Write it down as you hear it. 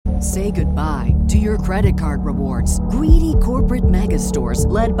Say goodbye to your credit card rewards. Greedy corporate mega stores,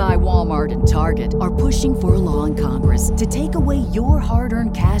 led by Walmart and Target, are pushing for a law in Congress to take away your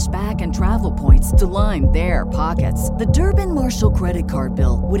hard-earned cash back and travel points to line their pockets. The Durbin-Marshall credit card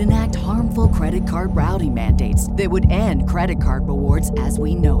bill would enact harmful credit card routing mandates that would end credit card rewards as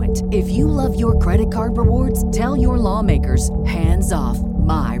we know it. If you love your credit card rewards, tell your lawmakers, hands off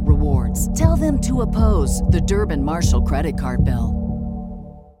my rewards. Tell them to oppose the Durbin-Marshall credit card bill.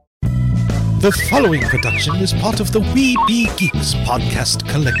 The following production is part of the We Be Geeks podcast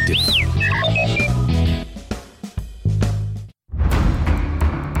collective.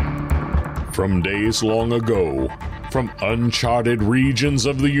 From days long ago, from uncharted regions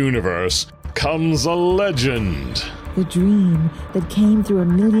of the universe, comes a legend. The dream that came through a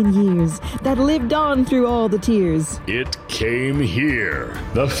million years, that lived on through all the tears. It came here,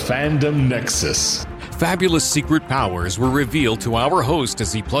 the Fandom Nexus. Fabulous secret powers were revealed to our host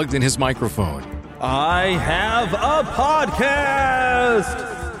as he plugged in his microphone. I have a podcast!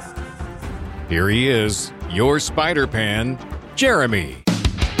 Here he is, your Spider-Pan, Jeremy.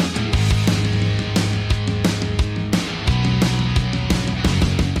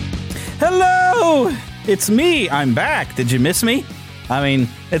 Hello! It's me. I'm back. Did you miss me? I mean,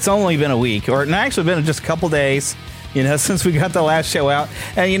 it's only been a week, or actually been just a couple days, since we got the last show out.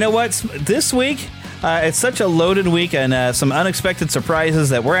 And you know what? This week, it's such a loaded week and some unexpected surprises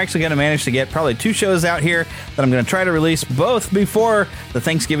that we're actually going to manage to get probably 2 shows out here that I'm going to try to release both before the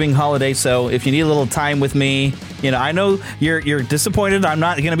Thanksgiving holiday. So if you need a little time with me, I know you're disappointed I'm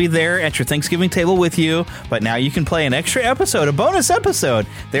not going to be there at your Thanksgiving table with you, but now you can play an extra episode, a bonus episode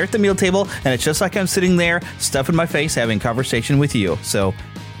there at the meal table, and it's just like I'm sitting there, stuffing my face, having conversation with you. So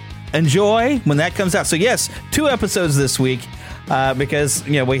enjoy when that comes out. So yes, 2 episodes this week because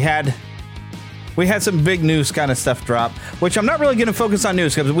we had some big news kind of stuff drop, which I'm not really going to focus on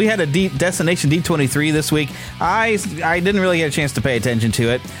news because we had a Destination D23 this week. I didn't really get a chance to pay attention to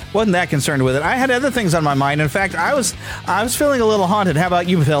it. Wasn't that concerned with it. I had other things on my mind. In fact, I was feeling a little haunted. How about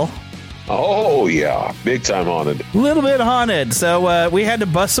you, Phil? Oh, yeah. Big time haunted. A little bit haunted. So we had to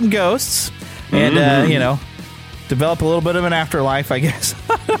bust some ghosts and, develop a little bit of an afterlife, I guess.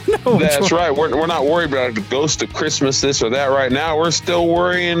 I don't know. That's right. We're not worried about the ghost of Christmas, this or that right now. We're still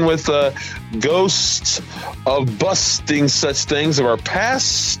worrying with ghosts of busting such things of our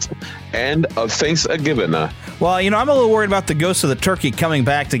past and of Thanksgiving. Well, I'm a little worried about the ghost of the turkey coming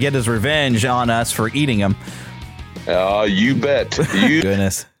back to get his revenge on us for eating him. You bet.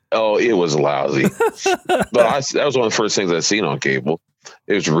 Goodness. Oh, it was lousy. But that was one of the first things I seen on cable.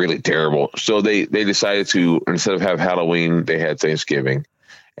 It was really terrible. So they decided to, instead of have Halloween, they had Thanksgiving.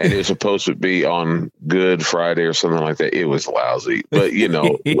 And it was supposed to be on Good Friday or something like that. It was lousy. But,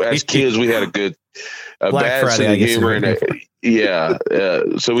 as kids, we had a bad Friday, sense of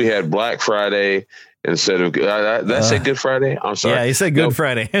humor. So we had Black Friday instead of, did I say Good Friday? I'm sorry. Yeah, you said Good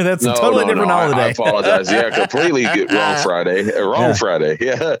Friday. That's a totally different holiday. I apologize. Yeah, completely wrong Friday. Friday.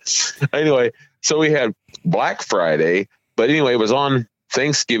 Yeah. Anyway, so we had Black Friday. But anyway, it was on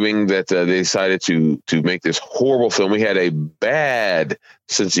Thanksgiving that they decided to make this horrible film. We had a bad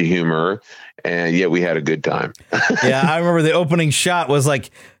sense of humor, and yet we had a good time. Yeah, I remember the opening shot was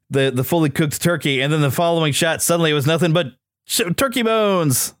like the fully cooked turkey, and then the following shot suddenly it was nothing but turkey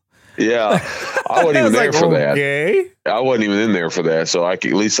bones. Yeah, I wasn't even there for that. Okay. I wasn't even in there for that, so I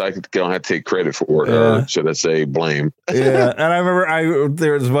don't have to take credit for it, or should I say blame? Yeah, and I remember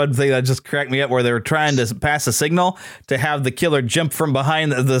there was one thing that just cracked me up where they were trying to pass a signal to have the killer jump from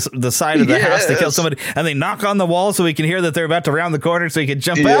behind the side of the house to kill somebody, and they knock on the wall so we can hear that they're about to round the corner so he can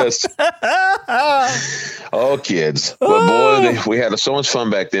jump out. Oh, kids. But boy, we had so much fun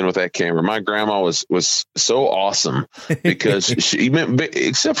back then with that camera. My grandma was so awesome because she,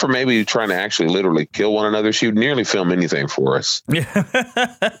 except for maybe trying to actually literally kill one another, she would nearly film anything for us.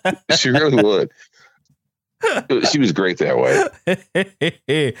 She really would. She was great that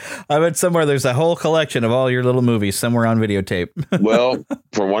way. I bet somewhere there's a whole collection of all your little movies somewhere on videotape. Well,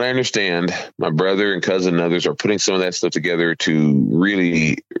 from what I understand, my brother and cousin and others are putting some of that stuff together to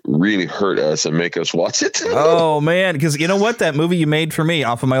really, really hurt us and make us watch it. Oh, man. Because you know what? That movie you made for me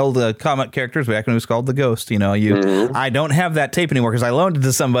off of my old comic characters back when it was called The Ghost. I don't have that tape anymore because I loaned it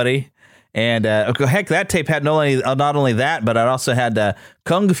to somebody. And heck, that tape had not only that, but it also had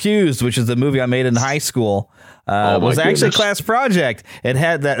Kung Fused, which is the movie I made in high school. Was actually a class project. It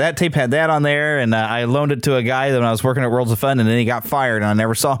had that tape had that on there, and I loaned it to a guy when I was working at Worlds of Fun, and then he got fired, and I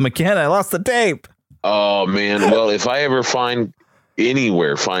never saw him again. I lost the tape. Oh man! Well, if I ever find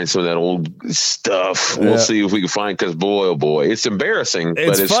anywhere find some of that old stuff. We'll see if we can find, because boy, oh boy, it's embarrassing.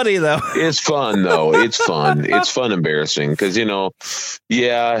 It's funny though. It's fun though. It's fun. It's fun embarrassing because, you hang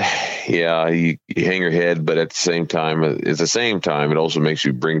your head, but at the same time, it also makes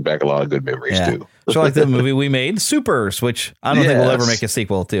you bring back a lot of good memories too. So like the movie we made, Supers, which I don't think we'll ever make a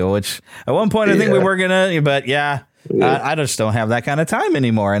sequel to, which at one point I think we were going to, but I just don't have that kind of time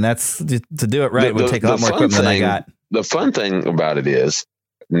anymore. And that's to do it right would take a lot more equipment than I got. The fun thing about it is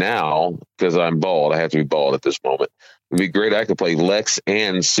now, because I'm bald, I have to be bald at this moment. It'd be great. I could play Lex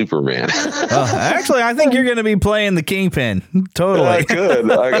and Superman. Actually, I think you're going to be playing the Kingpin. Totally. I could.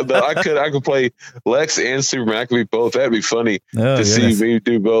 I could play Lex and Superman. I could be both. That'd be funny to see me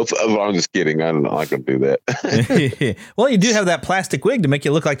do both. Oh, I'm just kidding. I don't know. I can do that. Well, you do have that plastic wig to make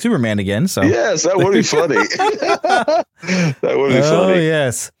you look like Superman again. So yes, that would be funny. That would be funny. Oh,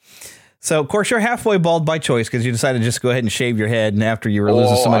 yes. So, of course, you're halfway bald by choice because you decided to just go ahead and shave your head and after you were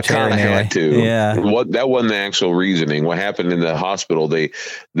losing so much hair. I had to. Yeah. That wasn't the actual reasoning. What happened in the hospital, they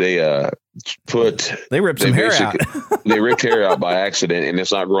ripped some hair out. They ripped hair out by accident, and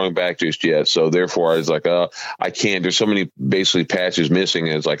it's not growing back just yet. So, therefore, I was like, I can't. There's so many basically patches missing.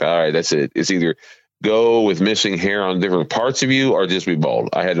 And it's like, all right, that's it. It's either go with missing hair on different parts of you or just be bald.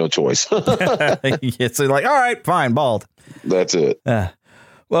 I had no choice. So, like, all right, fine, bald. That's it.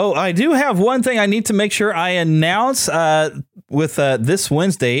 Well, I do have one thing I need to make sure I announce with this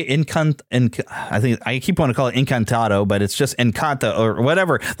Wednesday. I think I keep wanting to call it Encantado, but it's just Encanto or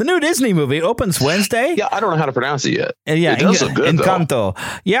whatever. The new Disney movie opens Wednesday. Yeah, I don't know how to pronounce it yet. Yeah, it does look good, Encanto. Though.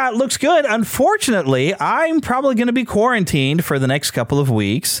 Yeah, it looks good. Unfortunately, I'm probably going to be quarantined for the next couple of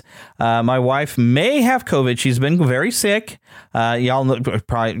weeks. My wife may have COVID. She's been very sick. Y'all know,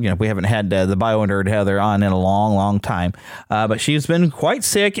 probably, we haven't had the Bio Nerd Heather on in a long, long time. But she's been quite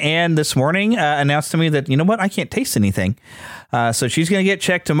sick and this morning announced to me that, you know what, I can't taste anything. So she's going to get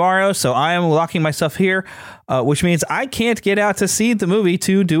checked tomorrow. So I am locking myself here, which means I can't get out to see the movie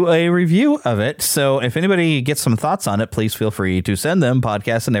to do a review of it. So if anybody gets some thoughts on it, please feel free to send them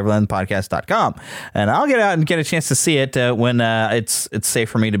podcast@neverlandpodcast.com. And I'll get out and get a chance to see it when it's safe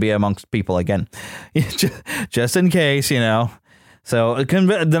for me to be amongst people again, just in case, So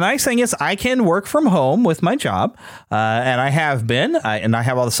the nice thing is I can work from home with my job, and I have been, and I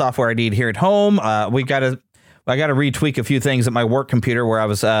have all the software I need here at home. I got to retweak a few things at my work computer where I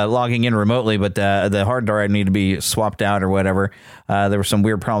was logging in remotely, but the hard drive needed to be swapped out or whatever. There were some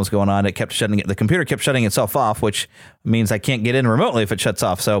weird problems going on. The computer kept shutting itself off, which means I can't get in remotely if it shuts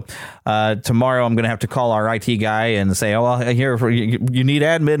off. So tomorrow I'm going to have to call our IT guy and say, oh, well, here you need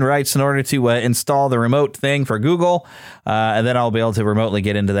admin rights in order to install the remote thing for Google. And then I'll be able to remotely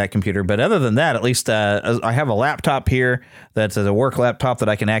get into that computer. But other than that, at least I have a laptop here that's a work laptop that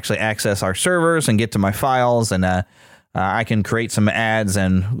I can actually access our servers and get to my files. And I can create some ads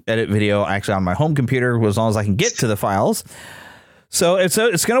and edit video actually on my home computer as long as I can get to the files. So it's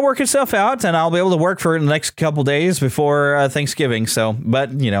going to work itself out, and I'll be able to work for the next couple days before Thanksgiving. So, but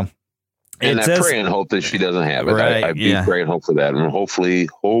and I pray and hope that she doesn't have it. Right, I do pray and hope for that, and hopefully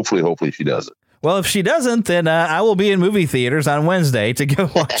she doesn't. Well, if she doesn't, then I will be in movie theaters on Wednesday to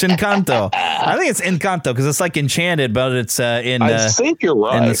go watch Encanto. I think it's Encanto because it's like Enchanted, but it's in. I think you're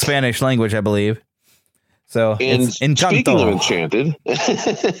right. In the Spanish language, I believe. So it's Encanto. Speaking of Enchanted,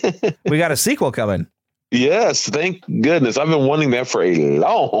 we got a sequel coming. Yes, thank goodness. I've been wanting that for a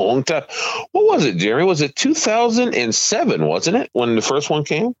long time. What was it, Jeremy? Was it 2007, wasn't it, when the first one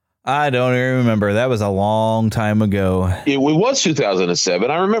came? I don't even remember. That was a long time ago. It was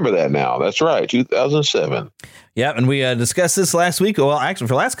 2007. I remember that now. That's right, 2007. Yeah, and we discussed this last week. Well, actually,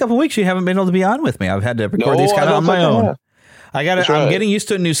 for the last couple of weeks, you haven't been able to be on with me. I've had to record these kind of on my own. I'm getting used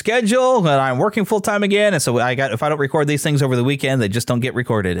to a new schedule, and I'm working full time again. And so if I don't record these things over the weekend, they just don't get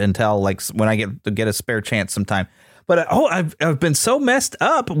recorded until like when I get a spare chance sometime. But I've been so messed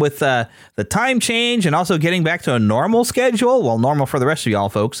up with the time change and also getting back to a normal schedule. Well, normal for the rest of y'all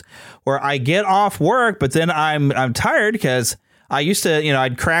folks, where I get off work, but then I'm tired because I used to,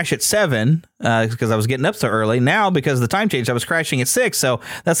 I'd crash at 7 because I was getting up so early. Now, because of the time change, I was crashing at 6. So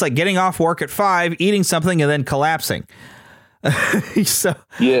that's like getting off work at 5, eating something, and then collapsing. So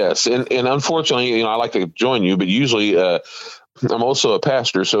yes, and unfortunately, I like to join you, but usually I'm also a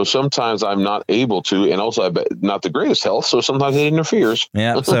pastor, so sometimes I'm not able to, and also I'm not the greatest health, so sometimes it interferes.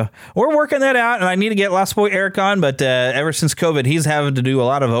 Yeah, so we're working that out, and I need to get Lost Boy Eric on, but ever since COVID, he's having to do a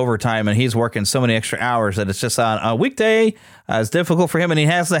lot of overtime, and he's working so many extra hours that it's just on a weekday. It's difficult for him, and he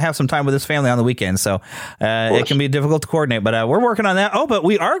has to have some time with his family on the weekend, so it can be difficult to coordinate. But we're working on that. Oh, but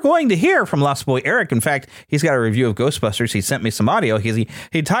we are going to hear from Lost Boy Eric. In fact, he's got a review of Ghostbusters. He sent me some audio. He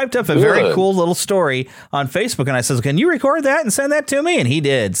typed up a very cool little story on Facebook, and I says, "Can you record that and send that to me?" And he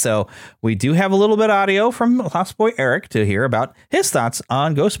did. So we do have a little bit of audio from Lost Boy Eric to hear about his thoughts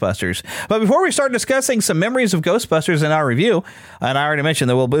on Ghostbusters. But before we start discussing some memories of Ghostbusters in our review, and I already mentioned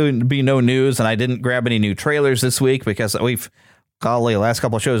there will be no news, and I didn't grab any new trailers this week because the last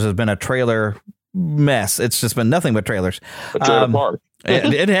couple of shows has been a trailer mess. It's just been nothing but trailers. A trailer park.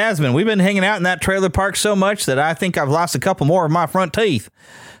 It has been. We've been hanging out in that trailer park so much that I think I've lost a couple more of my front teeth.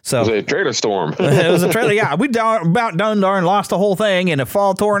 So it was a trailer storm. It was a trailer. Yeah, we about done lost the whole thing in a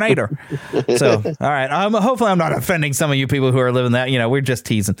fall tornado. So, all right. Hopefully, I'm not offending some of you people who are living that. We're just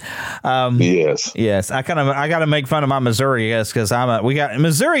teasing. Yes. I got to make fun of my Missouri, because we got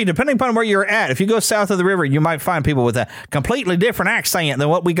Missouri. Depending upon where you're at, if you go south of the river, you might find people with a completely different accent than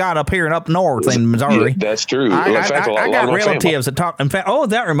what we got up here and up north in Missouri. Yeah, that's true. I got relatives that talk. In fact,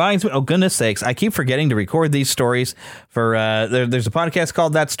 that reminds me. Oh, goodness sakes! I keep forgetting to record these stories for. There's a podcast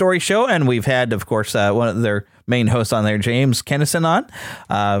called That Story Show, and we've had, of course, one of their main hosts on there, James Kennison, on,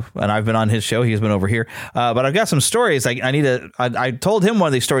 and I've been on his show. He's been over here, but I've got some stories. I told him one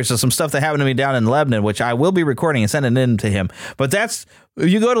of these stories of some stuff that happened to me down in Lebanon, which I will be recording and sending in to him. But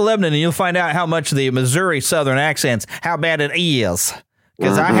you go to Lebanon and you'll find out how much the Missouri Southern accents, how bad it is,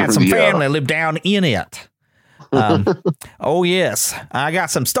 because I had some family live down in it. Oh yes, I got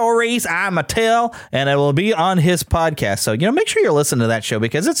some stories I'm a tell, and it will be on his podcast. So make sure you're listening to that show,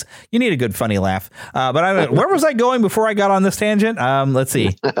 because you need a good funny laugh. But where was I going before I got on this tangent? Let's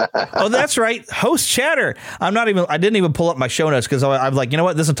see. Oh, that's right, host chatter. I didn't even pull up my show notes, because I'm like, you know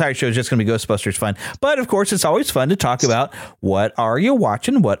what, this entire show is just going to be Ghostbusters fun. But of course, it's always fun to talk about what are you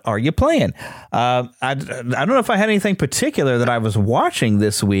watching, what are you playing. I don't know if I had anything particular that I was watching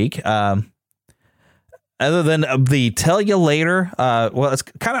this week. Other than the Tell You Later, it's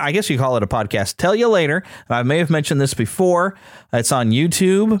kind of, I guess you call it a podcast, Tell You Later. I may have mentioned this before. It's on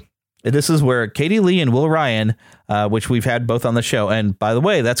YouTube. This is where Katie Lee and Will Ryan, which we've had both on the show. And by the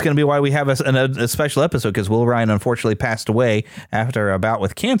way, that's going to be why we have a special episode, because Will Ryan unfortunately passed away after a bout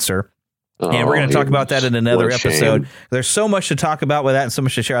with cancer. And we're going to talk about that in another episode. There's so much to talk about with that and so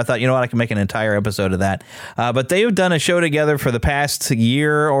much to share. I thought, I can make an entire episode of that. But they've done a show together for the past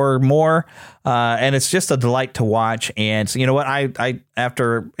year or more. And it's just a delight to watch. And so, you know what? I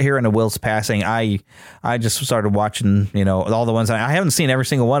after hearing of Will's passing, I just started watching, all the ones. I haven't seen every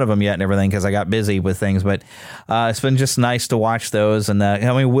single one of them yet and everything, because I got busy with things. But it's been just nice to watch those. And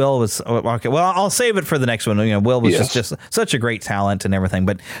Will was okay. Well, I'll save it for the next one. Will was just such a great talent and everything.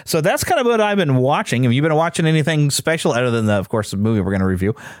 But so that's kind of what I've been watching. Have you been watching anything special other than of course, the movie we're going to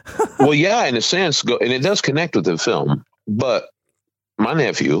review? Well, yeah, in a sense, and it does connect with the film. But my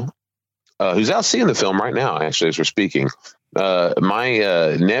nephew, who's out seeing the film right now, actually, as we're speaking,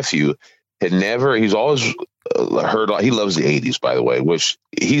 my nephew he's always heard, he loves the 80s, by the way, which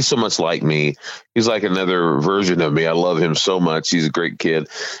he's so much like me. He's like another version of me. I love him so much. He's a great kid.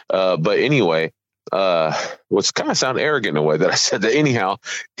 But anyway, what's kind of sound arrogant in a way that I said that. Anyhow,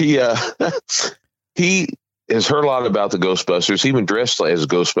 he has heard a lot about the Ghostbusters. He even dressed as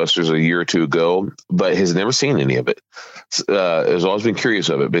Ghostbusters a year or two ago, but has never seen any of it. Has always been curious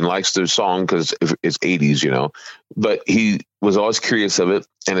of it. Likes the song because it's 80s, but he was always curious of it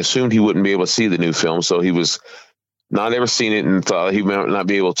and assumed he wouldn't be able to see the new film. So he was not ever seen it and thought he might not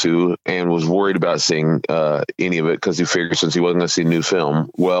be able to, and was worried about seeing any of it, because he figured since he wasn't going to see a new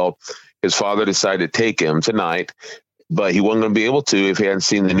film. Well, his father decided to take him tonight, but he wasn't going to be able to if he hadn't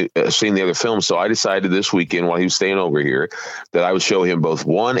seen the other film. So I decided this weekend, while he was staying over here, that I would show him both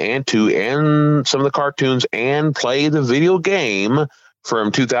 1 and 2 and some of the cartoons, and play the video game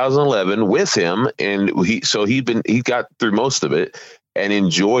from 2011 with him. And he got through most of it and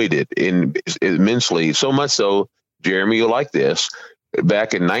enjoyed it immensely. So much so, Jeremy, you'll like this.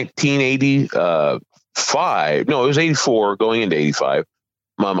 Back in 1985, no, it was 84 going into 85.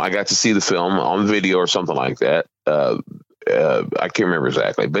 I got to see the film on video or something like that. I can't remember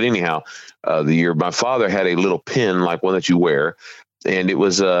exactly, but anyhow, the year my father had a little pin like one that you wear, and it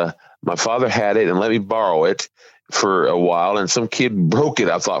was my father had it and let me borrow it for a while, and some kid broke it,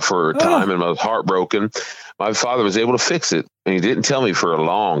 I thought, for a time, and I was heartbroken. My father was able to fix it, and he didn't tell me for a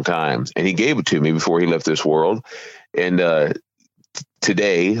long time, and he gave it to me before he left this world. And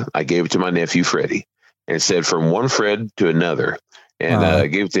today I gave it to my nephew Freddie, and it said, "From one Fred to another." And I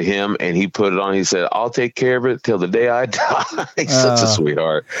gave it to him, and he put it on. He said, "I'll take care of it till the day I die." He's such a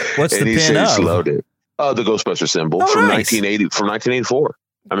sweetheart. What's and the he pin of? Loaded. The Ghostbuster symbol from 1980, from 1984.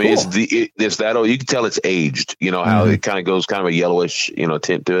 I mean, Cool. it's that old. You can tell it's aged. You know how it kind of goes kind of a yellowish,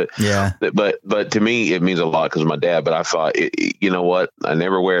 tint to it. Yeah. But to me, it means a lot because of my dad. But I thought, you know what? I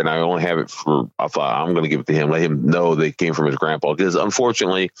never wear it, and I only have it I thought I'm going to give it to him. Let him know that it came from his grandpa. Because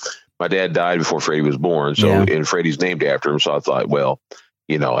unfortunately, my dad died before Freddie was born. So and Freddie's named after him. So I thought, well,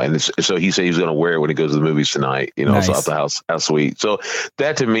 and so he said he's going to wear it when he goes to the movies tonight. Nice. So I thought how sweet. So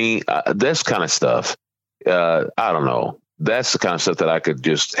that to me, that's kind of stuff. I don't know. That's the kind of stuff that I could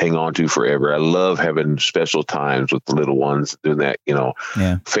just hang on to forever. I love having special times with the little ones, doing that,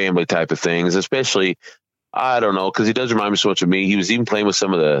 family type of things, especially, I don't know, because he does remind me so much of me. He was even playing with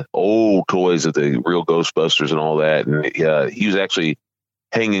some of the old toys of the real Ghostbusters and all that. And he was actually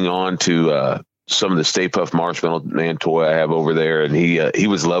hanging on to some of the Stay Puft Marshmallow Man toy I have over there. And he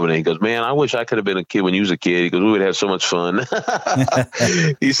was loving it. He goes, man, I wish I could have been a kid when you was a kid. He goes, we would have so much fun.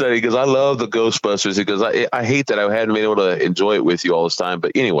 He goes, I love the Ghostbusters. He goes, I hate that I hadn't been able to enjoy it with you all this time.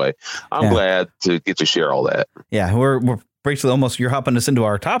 But anyway, I'm glad to get to share all that. Yeah, we're basically almost, you're hopping us into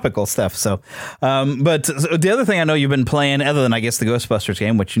our topical stuff. So, but the other thing I know you've been playing, other than I guess the Ghostbusters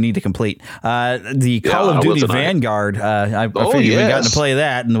game, which you need to complete, the Call of Duty Vanguard. I figured you've gotten to play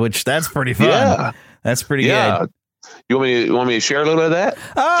that, and which that's pretty fun. Yeah. That's pretty good. You want me to share a little of that?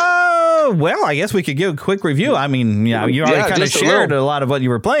 Well, I guess we could give a quick review. I mean, you already kind of shared a lot of what you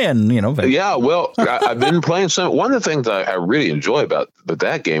were playing, But. Yeah, well, I've been playing some. One of the things I really enjoy about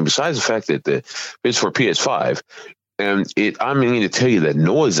that game, besides the fact that it's for PS5, and I mean to tell you the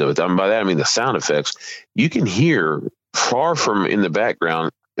noise of it. By that I mean the sound effects. You can hear far from in the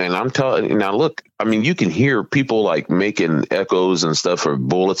background. And I'm telling you now, look, I mean, you can hear people like making echoes and stuff for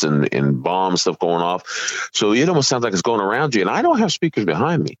bullets and bomb stuff going off. So it almost sounds like it's going around you. And I don't have speakers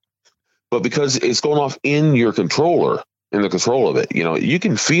behind me, but because it's going off in your controller, in the control of it, you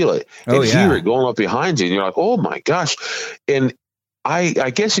can feel it and hear it going up behind you. And you're like, oh my gosh. And I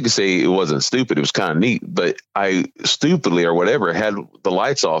guess you could say it wasn't stupid. It was kind of neat, but I stupidly or whatever had the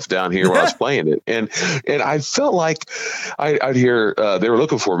lights off down here when I was playing it. And I felt like I'd hear, they were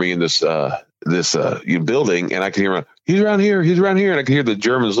looking for me in this building, and I could hear, he's around here. And I could hear the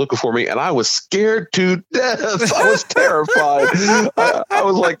Germans looking for me. And I was scared to death. I was terrified. I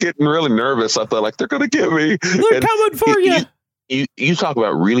was like getting really nervous. I thought like, they're going to get me. They're coming for you. You talk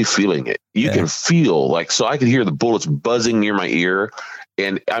about really feeling it. You can feel so I could hear the bullets buzzing near my ear.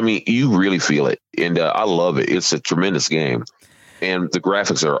 And I mean, you really feel it. And I love it. It's a tremendous game. And the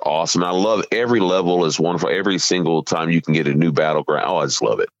graphics are awesome. I love every level is wonderful. Every single time you can get a new battleground. Oh, I just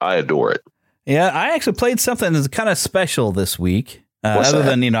love it. I adore it. Yeah, I actually played something that's kind of special this week. Other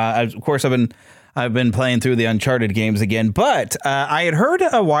than, of course, I've been playing through the Uncharted games again. But I had heard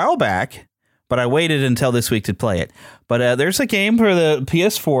a while back, but I waited until this week to play it. But there's a game for the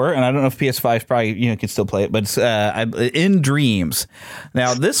PS4, and I don't know if PS5 probably can still play it, but it's In Dreams.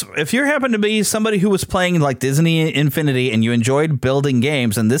 Now, if you happen to be somebody who was playing like Disney Infinity and you enjoyed building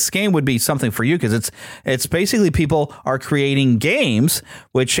games, and this game would be something for you because it's basically people are creating games,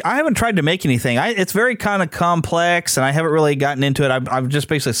 which I haven't tried to make anything. It's very kind of complex, and I haven't really gotten into it. I've just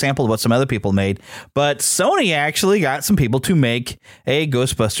basically sampled what some other people made. But Sony actually got some people to make a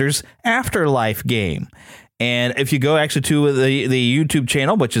Ghostbusters Afterlife game. And if you go actually to the YouTube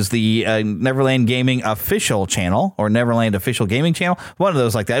channel, which is the Neverland Gaming Official channel or Neverland Official Gaming channel, one of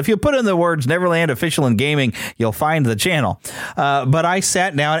those like that. If you put in the words Neverland Official and Gaming, you'll find the channel. But I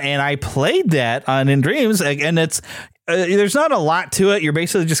sat down and I played that on In Dreams, and it's there's not a lot to it. You're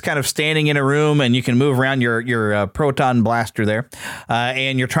basically just kind of standing in a room and you can move around your proton blaster there.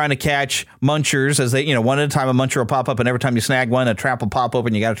 And you're trying to catch munchers as they, one at a time, a muncher will pop up, and every time you snag one, a trap will pop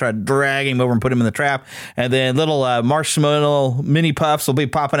open. You got to try to drag him over and put him in the trap. And then little marshmallow mini puffs will be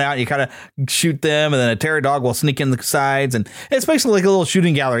popping out. And you kind of shoot them, and then a terror dog will sneak in the sides. And it's basically like a little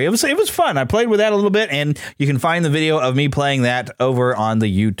shooting gallery. It was fun. I played with that a little bit, and you can find the video of me playing that over on the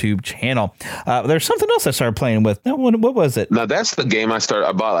YouTube channel. There's something else I started playing with. What was it? Now, that's the game I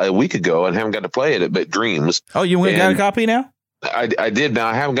bought a week ago and haven't got to play it, but Dreams. Oh, you got a copy now? I did. Now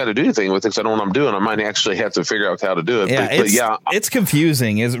I haven't got to do anything with it because I don't know what I'm doing. I might actually have to figure out how to do it. Yeah, it's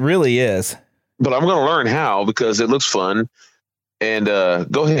confusing. It really is. But I'm going to learn how because it looks fun. And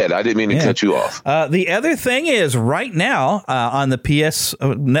go ahead. I didn't mean to cut you off. The other thing is right now on the PS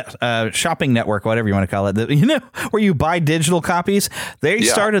shopping network, whatever you want to call it, where you buy digital copies, they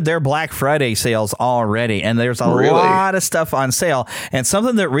started their Black Friday sales already. And there's a lot of stuff on sale. And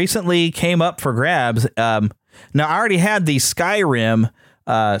something that recently came up for grabs. Now, I already had the Skyrim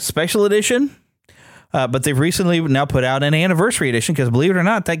special edition. But they've recently now put out an anniversary edition because, believe it or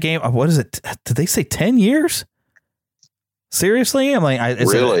not, that game, what is it? Did they say 10 years? Seriously? I'm like,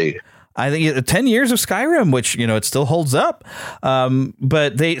 really? I think 10 years of Skyrim, which, it still holds up.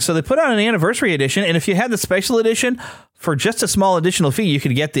 But they put out an anniversary edition. And if you had the special edition, for just a small additional fee, you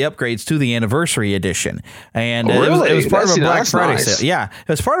could get the upgrades to the anniversry edition. And it was part of a Black Friday sale. Yeah, it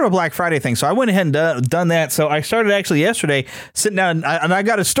was part of a Black Friday thing. So I went ahead and done that. So I started actually yesterday sitting down, and I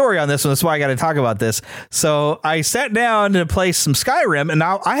got a story on this one. That's why I got to talk about this. So I sat down to play some Skyrim, and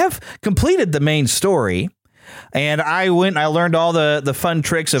now I have completed the main story. And I learned all the fun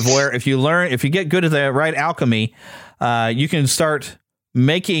tricks of where if you get good at the right alchemy, you can start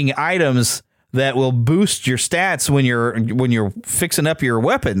making items that will boost your stats when you're fixing up your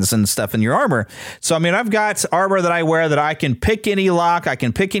weapons and stuff in your armor. So, I mean, I've got armor that I wear that I can pick any lock. I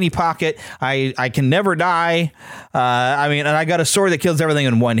can pick any pocket. I can never die. And I got a sword that kills everything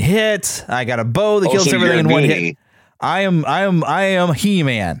in one hit. I got a bow that kills everything in one hit. I am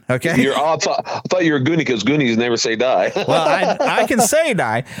He-Man. Okay. I thought you were Goonie because Goonies never say die. Well, I can say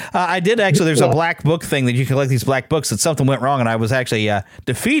die. I did actually. There's a black book thing that you collect these black books, and something went wrong, and I was actually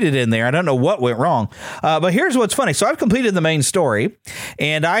defeated in there. I don't know what went wrong, but here's what's funny. So I've completed the main story,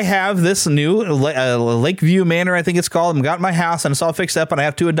 and I have this new Lakeview Manor, I think it's called. I've got my house, and it's all fixed up, and I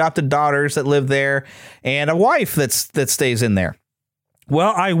have 2 adopted daughters that live there, and a wife that stays in there.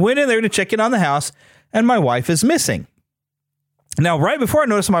 Well, I went in there to check in on the house, and my wife is missing. Now, right before I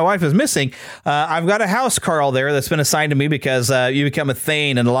noticed my wife is missing, I've got a house Carl there that's been assigned to me because you become a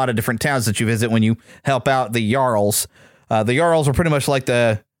Thane in a lot of different towns that you visit when you help out the Jarls. The Jarls are pretty much like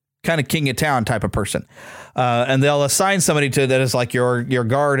the kind of king of town type of person. And they'll assign somebody to that is like your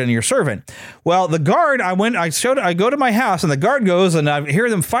guard and your servant. Well, the guard, I go to my house, and the guard goes, and I hear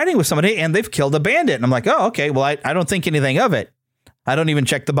them fighting with somebody, and they've killed a bandit. And I'm like, oh, okay, well, I don't think anything of it. I don't even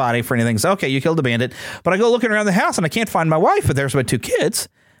check the body for anything. So, okay, you killed a bandit. But I go looking around the house, and I can't find my wife, but there's my 2 kids.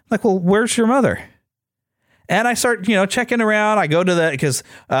 I'm like, well, where's your mother? And I start, checking around. I go to because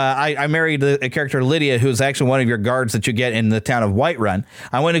I married a character, Lydia, who's actually one of your guards that you get in the town of Whiterun.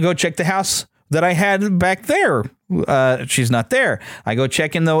 I went to go check the house that I had back there. She's not there. I go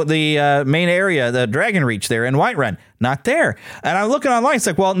check in the main area, the Dragon Reach there in Whiterun. Not there. And I'm looking online. It's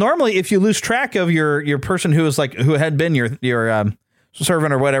like, well, normally if you lose track of your person who had been your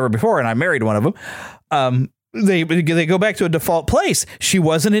servant or whatever before, and I married one of them, they go back to a default place. She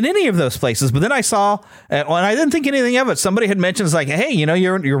wasn't in any of those places. But then I saw, and I didn't think anything of it. Somebody had mentioned, it's like, hey,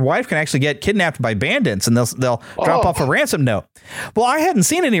 your wife can actually get kidnapped by bandits, and they'll drop off a ransom note. Well, I hadn't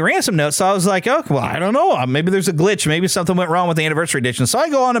seen any ransom notes, so I was like, oh, well, I don't know. Maybe there's a glitch. Maybe something went wrong with the anniversary edition. So I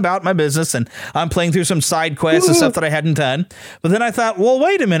go on about my business, and I'm playing through some side quests and stuff that I hadn't done. But then I thought, well,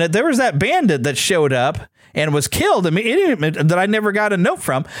 wait a minute. There was that bandit that showed up and was killed that I never got a note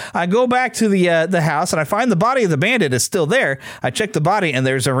from. I go back to the house, and I find the body of the bandit is still there. I check the body, and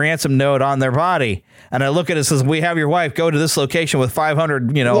there's a ransom note on their body. And I look at it, and says, we have your wife go to this location with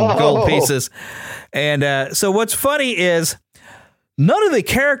 500 gold pieces. And so what's funny is none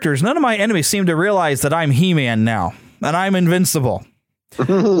of my enemies seem to realize that I'm He-Man now, and I'm invincible.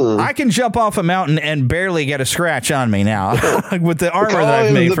 I can jump off a mountain and barely get a scratch on me now with the armor that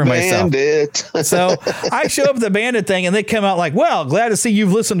I've made for myself. So I show up at the bandit thing, and they come out like, well, glad to see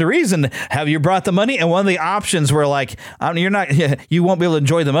you've listened to reason. Have you brought the money? And one of the options were like, you won't be able to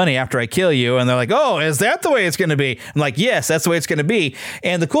enjoy the money after I kill you. And they're like, oh, is that the way it's going to be? I'm like, yes, that's the way it's going to be.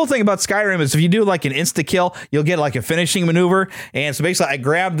 And the cool thing about Skyrim is if you do like an insta kill, you'll get like a finishing maneuver. And so basically I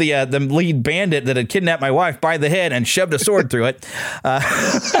grabbed the lead bandit that had kidnapped my wife by the head and shoved a sword through it.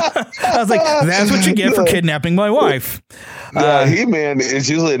 I was like, that's what you get for kidnapping my wife. He-Man is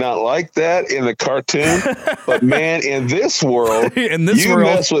usually not like that in the cartoon, but man, in this world,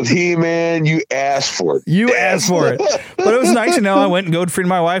 mess with He-Man, you ask for it. You asked for it. But it was nice to know. I went and go freed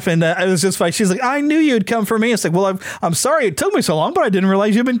my wife, and it was just like, she's like, I knew you'd come for me. It's like, well, I'm sorry it took me so long, but I didn't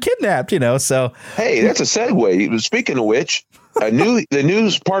realize you've been kidnapped, so. Hey, that's a segue. Speaking of which, the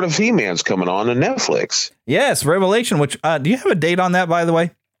news part of He-Man's coming on Netflix. Yes, Revelation, which do you have a date on that, by the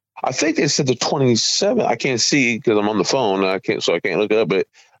way? I think they said the 27th. I can't see because I'm on the phone. I can't look it up, but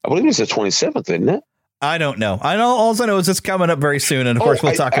I believe it's the 27th, isn't it? I don't know. All I know is it's coming up very soon, and of course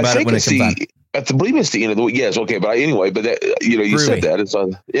we'll talk about it when it comes on. I believe it's the end of the week. Yes, okay, but anyway, but that, you said that it's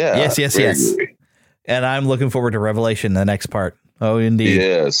on. Yeah. Yes. Groovy. And I'm looking forward to Revelation, the next part. Oh, indeed.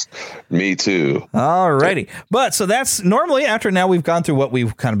 Yes, me too. All righty. But so that's normally after now we've gone through what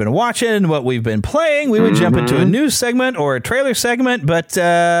we've kind of been watching, what we've been playing. We would jump into a news segment or a trailer segment. But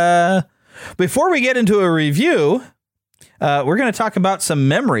before we get into a review, we're going to talk about some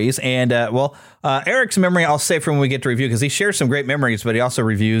memories. And Eric's memory, I'll say from when we get to review, because he shares some great memories, but he also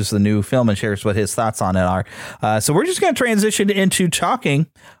reviews the new film and shares what his thoughts on it are. So we're just going to transition into talking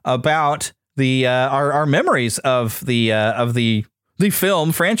about our memories of the the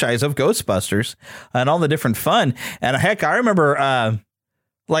film franchise of Ghostbusters and all the different fun. And heck, I remember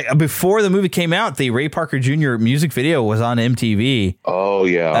like before the movie came out, the Ray Parker Jr. music video was on MTV. Oh,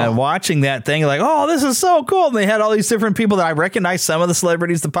 yeah. And watching that thing, like, oh, this is so cool. And they had all these different people that I recognized, some of the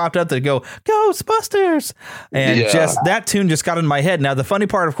celebrities that popped up that go, Ghostbusters. And just that tune just got in my head. Now, the funny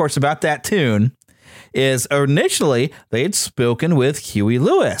part, of course, about that tune is initially they had spoken with Huey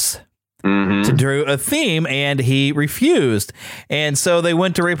Lewis to do a theme, and he refused. And so they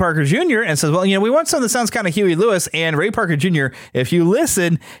went to Ray Parker Jr. and says, well, you know, we want something that sounds kind of Huey Lewis. And Ray Parker Jr., if you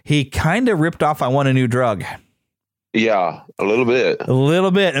listen, he kind of ripped off I Want a New Drug. Yeah, a little bit. A little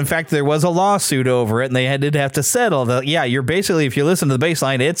bit. In fact, there was a lawsuit over it, and they did have to settle. You're basically, if you listen to the bass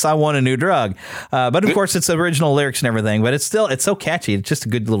line, it's I Want a New Drug. But of course, it's original lyrics and everything, but it's so catchy. It's just a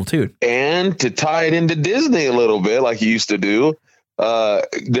good little tune. And to tie it into Disney a little bit, like you used to do,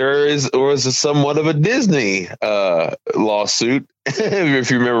 was somewhat of a Disney lawsuit, if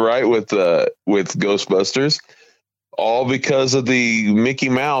you remember right, with Ghostbusters, all because of the Mickey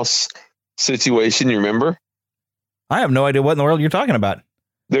Mouse situation. You remember? I have no idea what in the world you're talking about.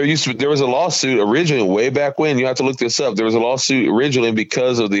 There was a lawsuit originally way back when. You have to look this up. There was a lawsuit originally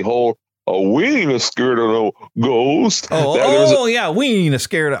because of the whole we ain't scared of no ghost. We ain't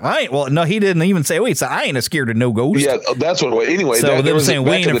scared of. He didn't even say we. So I ain't scared of no ghost. Yeah, that's what. Anyway, so they were saying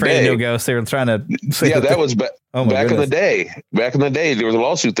we ain't afraid of no ghost. They were trying to say that was back in the day. Back in the day, there was a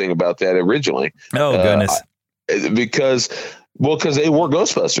lawsuit thing about that originally. Oh goodness, because they were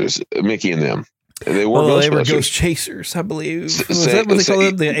Ghostbusters, Mickey and them. They were ghost chasers, I believe. Was that what they call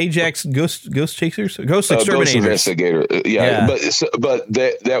them? The Ajax ghost chasers, ghost exterminators, ghost investigator. Yeah. But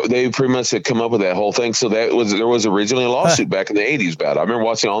they pretty much had come up with that whole thing. So there was originally a lawsuit back in the 80s about it. I remember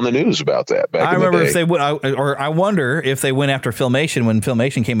watching on the news about that. I remember if they would, I wonder if they went after Filmation when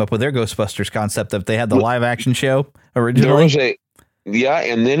Filmation came up with their Ghostbusters concept. If they had the live action show originally.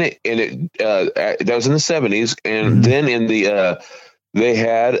 And then that was in the 70s, and then in the. They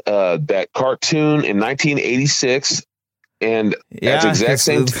had that cartoon in 1986, and at the exact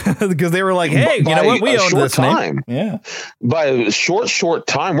same because they were like, "Hey, you know what? We own this time." Yeah, by a short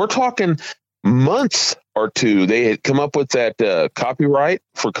time, we're talking months or two. They had come up with that copyright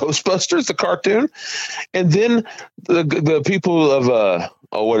for Ghostbusters, the cartoon, and then the people of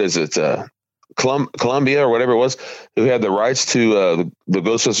what is it? Columbia or whatever it was, who had the rights to the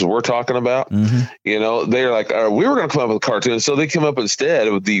Ghostbusters we're talking about, they're like, we were going to come up with a cartoon, so they came up instead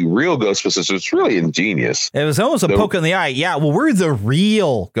with the real Ghostbusters. It's really ingenious. It was almost a poke in the eye. Yeah, well, we're the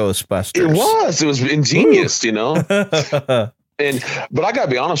real Ghostbusters. It was ingenious, but I got to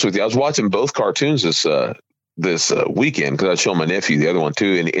be honest with you, I was watching both cartoons this weekend because I showed my nephew the other one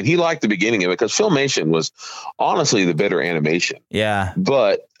too, and he liked the beginning of it because Filmation was honestly the better animation. Yeah,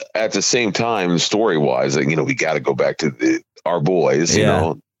 but at the same time, story wise, we got to go back to our boys, you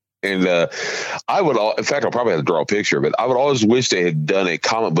know. And I would, in fact, I'll probably have to draw a picture of it. I would always wish they had done a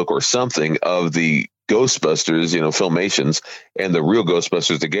comic book or something of the Ghostbusters, Filmations, and the real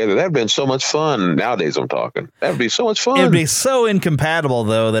Ghostbusters together. That'd been so much fun. Nowadays, I'm talking. That'd be so much fun. It'd be so incompatible,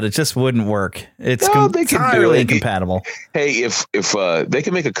 though, that it just wouldn't work. It's entirely incompatible. Hey, if they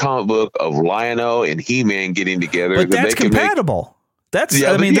can make a comic book of Lion-O and He-Man getting together, but that's compatible. That's,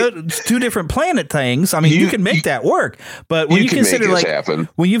 those two different planet things. I mean, you can make that work. But when you consider,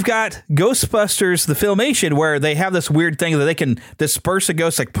 when you've got Ghostbusters, the Filmation, where they have this weird thing that they can disperse a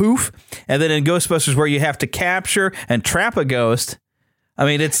ghost like poof, and then in Ghostbusters where you have to capture and trap a ghost. I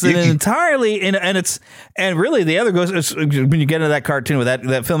mean, it's entirely and really the other ghost when you get into that cartoon with that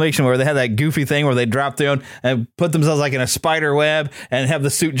Filmation where they had that goofy thing where they drop down and put themselves like in a spider web and have the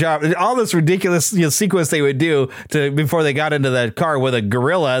suit job, all this ridiculous sequence they would do before they got into the car with a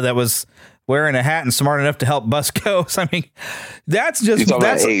gorilla that was wearing a hat and smart enough to help bust ghosts. I mean, that's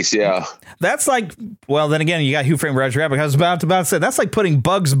Ace, yeah. That's like, well, then again, you got Who Framed Roger Rabbit. I was about to say that's like putting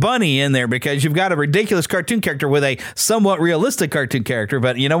Bugs Bunny in there because you've got a ridiculous cartoon character with a somewhat realistic cartoon character.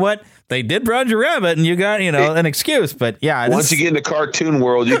 But you know what? They did Roger Rabbit, and you got an excuse. But yeah, once you get in the cartoon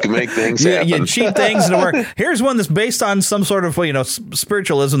world, you can make things happen. You cheat things to work. Here's one that's based on some sort of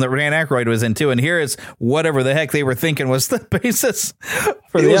spiritualism that Dan Aykroyd was into, and here is whatever the heck they were thinking was the basis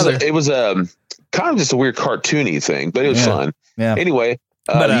for the other. It was kind of just a weird cartoony thing, but it was fun. Yeah. Anyway,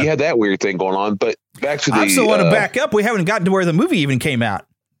 you had that weird thing going on, but back to I still want to back up. We haven't gotten to where the movie even came out.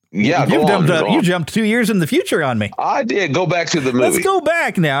 Yeah, you jumped 2 years in the future on me. I did. Go back to the movie. Let's go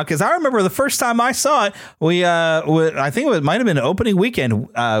back now, because I remember the first time I saw it. I think it might have been an opening weekend.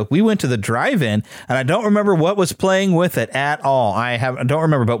 We went to the drive-in, and I don't remember what was playing with it at all. I don't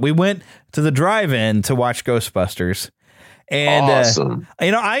remember, but we went to the drive-in to watch Ghostbusters. And, awesome.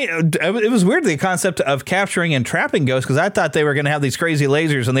 It was weird, the concept of capturing and trapping ghosts, because I thought they were going to have these crazy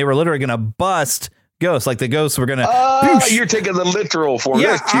lasers and they were literally going to bust ghosts. Like the ghosts were going to. You're taking the literal form.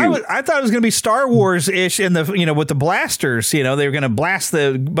 Yeah, That's cute. I thought it was going to be Star Wars ish in the, with the blasters. They were going to blast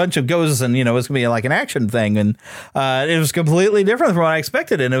the bunch of ghosts, and it was going to be like an action thing. And it was completely different from what I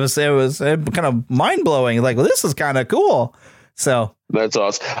expected. And it was kind of mind blowing. Like, well, this is kind of cool. So that's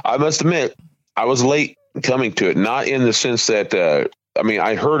awesome. I must admit, I was late coming to it, not in the sense that,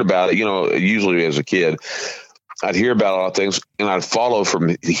 I heard about it, usually as a kid, I'd hear about a lot of things and I'd follow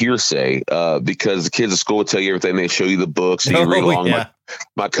from hearsay because the kids at school would tell you everything. They show you the books. And you read along. Yeah.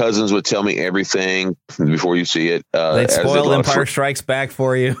 My cousins would tell me everything before you see it. They'd spoil Empire Strikes Back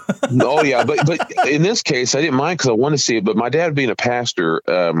for you. Oh, yeah. But in this case, I didn't mind because I wanted to see it. But my dad being a pastor,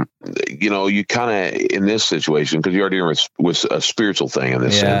 you kind of in this situation, because you're already with a spiritual thing in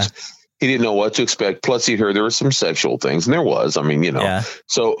this sense. He didn't know what to expect. Plus, he heard there were some sexual things, and there was.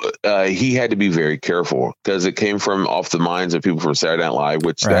 So he had to be very careful because it came from off the minds of people from Saturday Night Live,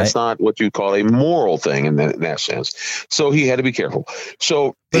 which that's not what you call a moral thing in that sense. So he had to be careful.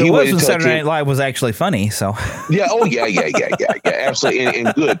 So but it was when Saturday Night Live was actually funny. So yeah, absolutely,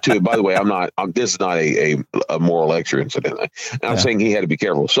 and good too. By the way, this is not a moral lecture, incidentally. I'm saying he had to be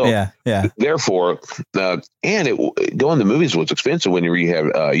careful. So therefore, going to movies was expensive when you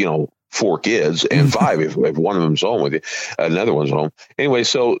have 4 kids and 5 if one of them's home with you, another one's home. Anyway,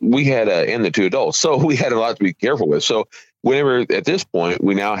 so we had and the 2 adults, so we had a lot to be careful with. So whenever at this point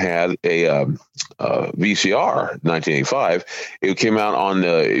we now had a VCR 1985, it came out on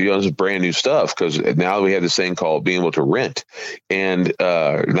this brand new stuff because now we had this thing called being able to rent, and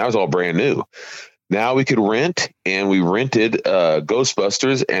that was all brand new. Now we could rent, and we rented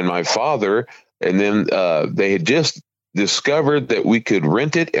Ghostbusters, and my father, and then they had just discovered that we could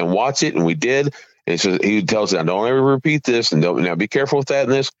rent it and watch it, and we did. And so he would tell us, now don't ever repeat this, and now be careful with that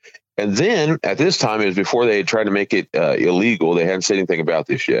and this. And then at this time, it was before they had tried to make it illegal. They hadn't said anything about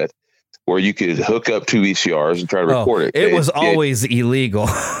this yet, where you could hook up 2 VCRs and try to record it. It was always illegal.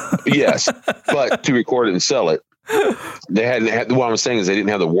 Yes, but to record it and sell it, they hadn't had. What I'm saying is they didn't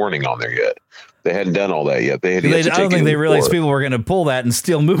have the warning on there yet. They hadn't done all that yet. I don't think they realized people were going to pull that and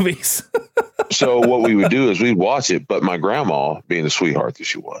steal movies. So what we would do is we'd watch it, but my grandma, being the sweetheart that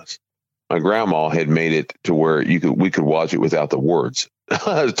she was, my grandma had made it to where we could watch it without the words.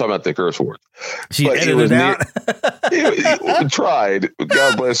 I was talking about the curse words. She edited it out. It tried.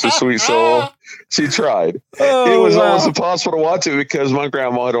 God bless her sweet soul. She tried. It was almost impossible to watch it because my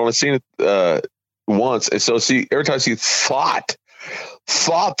grandma had only seen it once, and so every time she thought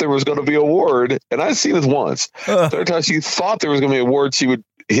there was going to be a word, and I'd seen it once. So every time she thought there was going to be a word, she would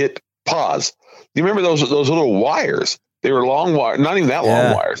hit pause. You remember those little wires? They were long wires, not even that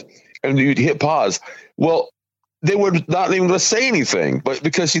long wires, and you'd hit pause. Well, they would not even say anything, but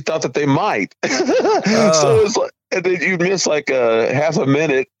because she thought that they might. So it was like, and then you'd miss like half a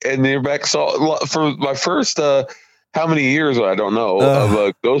minute, and then you're back. So for my first how many years I don't know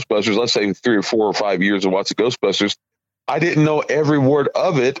of Ghostbusters, let's say 3 or 4 or 5 years of watching Ghostbusters, I didn't know every word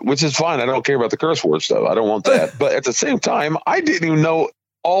of it, which is fine. I don't care about the curse word stuff. I don't want that. But at the same time, I didn't even know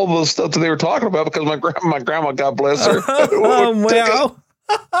all the stuff that they were talking about because my grandma, God bless her, wow.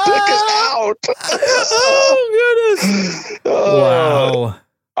 Took us out. Oh, goodness. Wow.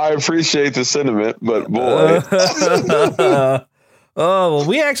 I appreciate the sentiment, but boy. Well,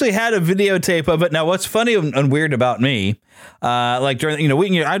 we actually had a videotape of it. Now, what's funny and weird about me, like during,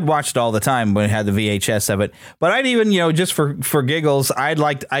 I'd watched it all the time when I had the VHS of it, but I'd even, just for giggles,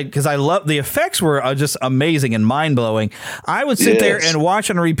 because I love the effects were just amazing and mind blowing. I would sit there and watch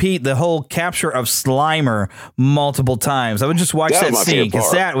and repeat the whole capture of Slimer multiple times. I would just watch that scene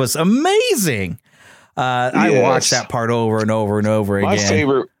because that was amazing. I watched that part over and over and over again. My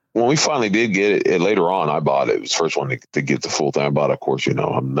favorite. When we finally did get it later on, I bought it. It was the first one to get the full thing. I bought it, of course,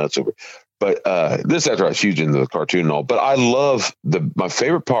 I'm nuts over it. But this after I was huge into the cartoon and all. But I love my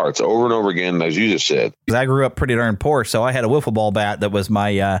favorite parts over and over again, as you just said. I grew up pretty darn poor, so I had a wiffle ball bat that was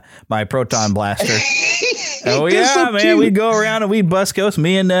my proton blaster. Oh yeah, so man! Cute. We'd go around and we'd bust ghosts.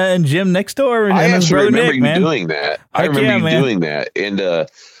 Me and Jim next door. And I actually remember Nick, you doing that. I remember you doing that, and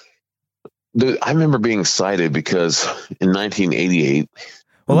I remember being excited because in 1988.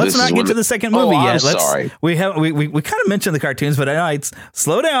 Well, let's not get to the second movie yet. Sorry. We kind of mentioned the cartoons, but I know it's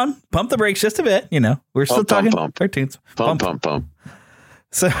slow down, pump the brakes just a bit. We're still talking cartoons. Pump.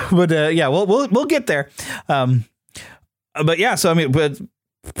 So, but we'll get there. But yeah, so but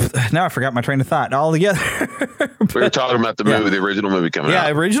now I forgot my train of thought altogether. We were talking about the movie, the original movie coming out.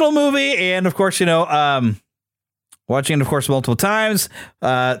 Yeah, original movie, and of course, what Watching it, of course, multiple times.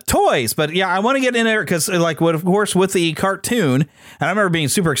 Toys, but yeah, I want to get in there because, like, of course, with the cartoon, and I remember being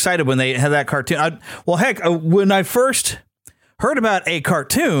super excited when they had that cartoon. When I first heard about a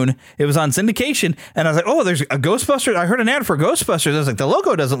cartoon, it was on syndication, and I was like, oh, there's a Ghostbusters. I heard an ad for Ghostbusters. I was like, the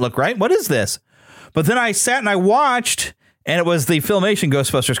logo doesn't look right. What is this? But then I sat and I watched, and it was the Filmation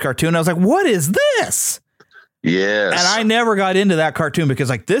Ghostbusters cartoon. I was like, what is this? Yes. And I never got into that cartoon because,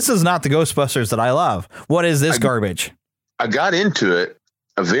 like, this is not the Ghostbusters that I love. What is this garbage? I got into it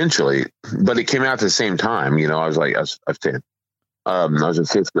eventually, but it came out at the same time. You know, I was 10. I was in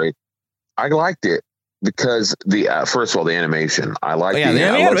 5th grade. I liked it because first of all, the animation. I liked the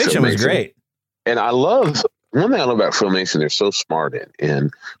animation was great. And I love, one thing I love about Filmation, they're so smart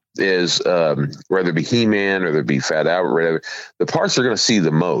in is whether it be He-Man or whether it be Fat Albert or whatever, the parts they're going to see the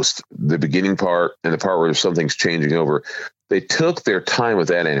most, the beginning part and the part where something's changing over, they took their time with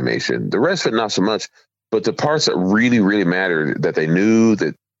that animation. The rest of it, not so much, but the parts that really, really mattered, that they knew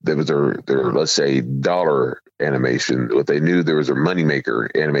that was their let's say, dollar animation, what they knew there was a moneymaker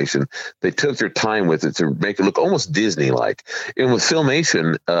animation, they took their time with it to make it look almost Disney-like. And with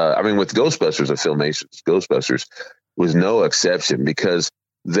Filmation, with Ghostbusters was no exception because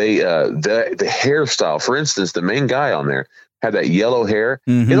the hairstyle, for instance, the main guy on there had that yellow hair.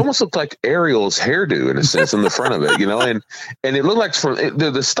 Mm-hmm. It almost looked like Ariel's hairdo in a sense in the front of it, you know, and it looked like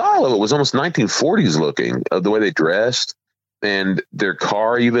the style of it was almost 1940s looking, the way they dressed and their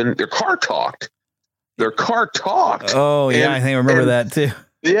car talked. Oh yeah, I think I remember that too.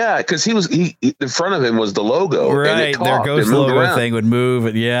 Yeah, because the front of him was the logo, right? And their ghost logo thing would move,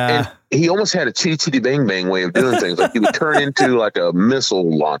 and and he almost had a chitty chitty bang bang way of doing things. Like he would turn into like a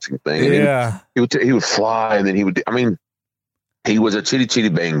missile launching thing. And yeah, he would fly, and then he would. I mean, he was a chitty chitty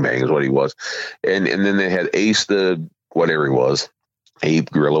bang bang is what he was, and then they had Ace the whatever he was,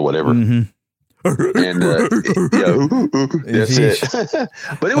 ape, gorilla, whatever. Mm-hmm. And that's it.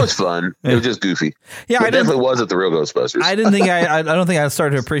 But it was fun. It was just goofy. Yeah, but it definitely wasn't the real Ghostbusters. I didn't think I don't think I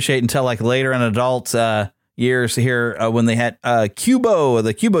started to appreciate until like later in adult years here when they had Cubo,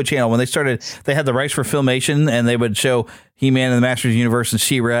 the Cubo channel, when they had the rights for Filmation and they would show He-Man and the Masters of the Universe and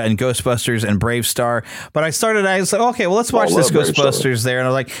She-Ra and Ghostbusters and Brave Star. But I was like, okay, well, let's watch this Ghostbusters there. And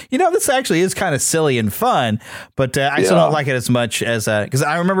I was like, this actually is kind of silly and fun, but I still don't like it as much as, because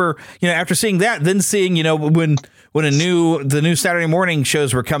I remember, after seeing that, then seeing, when the new Saturday morning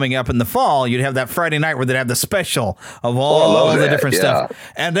shows were coming up in the fall, you'd have that Friday night where they'd have the special of all the different stuff.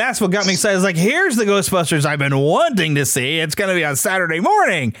 And that's what got me excited. It's like, here's the Ghostbusters I've been wanting to see. It's going to be on Saturday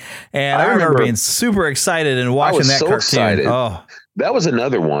morning. And I remember being super excited and watching that cartoon. Excited. Oh, that was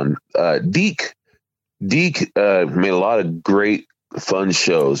another one. Deke made a lot of great, fun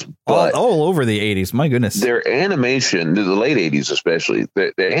shows. But all over the 80s. My goodness. Their animation, the late 80s especially,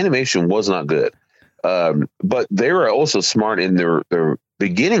 their animation was not good. But they were also smart in their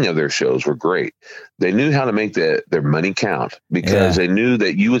beginning of their shows were great. They knew how to make their money count because they knew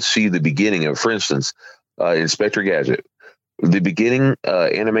that you would see the beginning of, for instance, Inspector Gadget. The beginning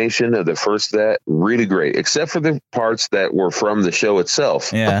animation of the first really great, except for the parts that were from the show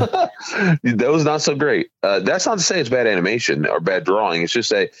itself. Yeah, those not so great. That's not to say it's bad animation or bad drawing. It's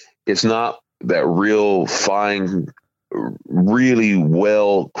just it's not that real fine, really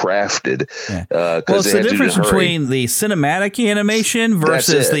well crafted. Well, it's the difference between the cinematic animation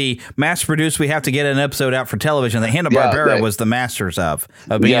versus the mass produced. We have to get an episode out for television that Hanna-Barbera was the masters of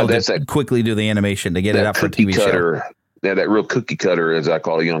being able to quickly do the animation to get it out for a TV show. Yeah, that real cookie cutter, as I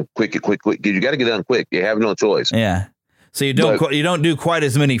call it, quick. You got to get done quick. You have no choice. Yeah. So you don't do quite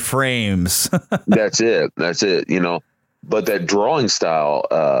as many frames. That's it. But that drawing style,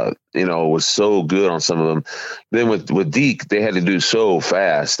 was so good on some of them. Then with Deke, they had to do so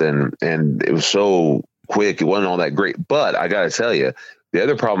fast and it was so quick. It wasn't all that great. But I got to tell you, the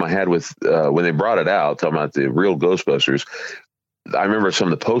other problem I had with when they brought it out, talking about the real Ghostbusters, I remember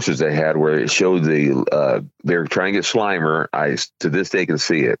some of the posters they had where it showed they were trying to get Slimer. I to this day can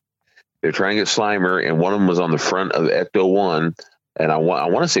see it. They're trying to get Slimer, and one of them was on the front of Ecto-1. And I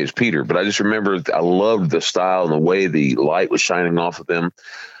want to say it's Peter, but I just remember I loved the style and the way the light was shining off of them.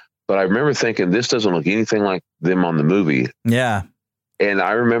 But I remember thinking, this doesn't look anything like them on the movie. Yeah. And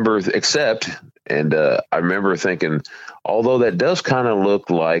I remember I remember thinking, although that does kind of look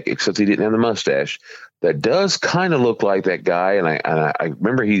like, except he didn't have the mustache, that does kind of look like that guy. And I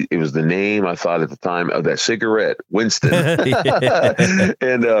remember it was the name I thought at the time of that cigarette, Winston.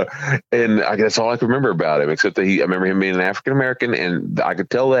 And I guess all I could remember about him, except that I remember him being an African-American, and I could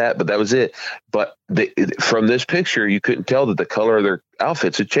tell that, but that was it. But from this picture, you couldn't tell that the color of their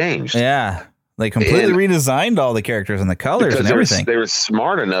outfits had changed. Yeah. They completely redesigned all the characters and the colors and everything. They were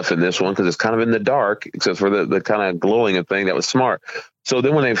smart enough in this one because it's kind of in the dark, except for the kind of glowing thing that was smart. So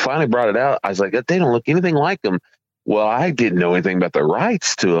then when they finally brought it out, I was like, they don't look anything like them. Well, I didn't know anything about the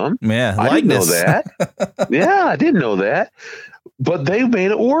rights to them. Yeah, I didn't know that. Yeah, I didn't know that. But they made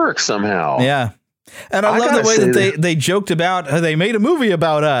it work somehow. Yeah. And I love the way that they joked about how they made a movie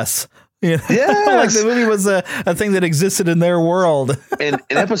about us. You know? Yes. Like the movie was a thing that existed in their world. And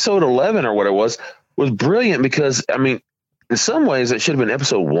episode 11 or what it was brilliant because, I mean, in some ways it should have been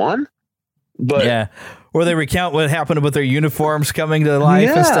episode 1. But yeah, where they recount what happened with their uniforms coming to life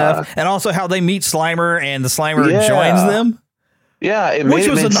and stuff. And also how they meet Slimer and the Slimer joins them. Yeah, which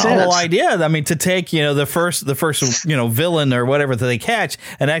was a novel idea. I mean, to take, the first villain or whatever that they catch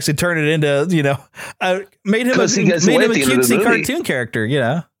and actually turn it into, made him a cutesy cartoon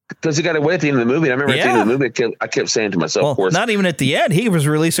character, Because he got away at the end of the movie. I remember at the end of the movie, I kept saying to myself, of course. Not even at the end. He was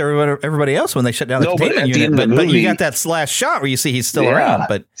released to everybody else when they shut down the containment unit. But you got that last shot where you see he's still around.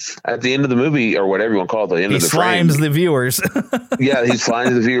 But at the end of the movie, or whatever you want to call it, the end of the frame. He slimes the viewers. Yeah, he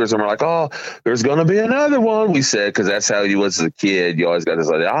slimes the viewers. And we're like, oh, there's going to be another one, we said, because that's how he was as a kid. You always got this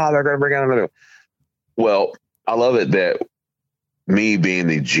like, they're going to bring out another one. Well, I love it that me being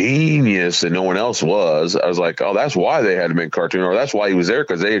the genius that no one else was, I was like, oh, that's why they had to make cartoon, or that's why he was there,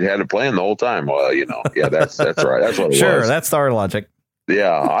 because they had it playing the whole time. Well, yeah, that's right. That's what it was. Sure, that's our logic.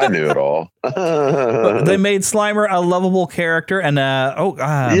 Yeah, I knew it all. They made Slimer a lovable character, and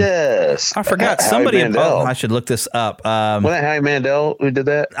yes, I forgot somebody. I should look this up. Was that Howie Mandel who did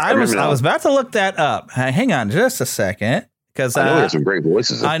that? I was about to look that up. Hang on, just a second, because I know he had some great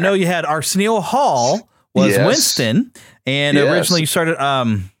voices. I know you had Arsenio Hall was Winston. And originally you started.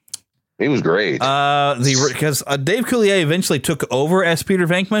 He was great. Because Dave Coulier eventually took over as Peter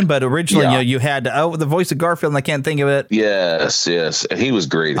Venkman, but originally you had the voice of Garfield, and I can't think of it. Yes, and he was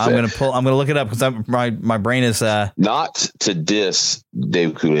great. I'm gonna look it up because my brain is not to diss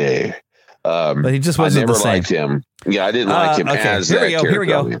Dave Coulier, but he just wasn't the same. I never liked him. Yeah, I didn't like him. Okay, as here we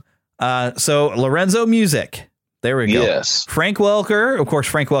go. So Lorenzo Music. There we go. Yes. Frank Welker, of course.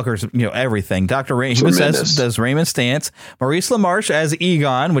 Frank Welker's everything. Dr. Ray, he does Raymond Stantz. Maurice LaMarche as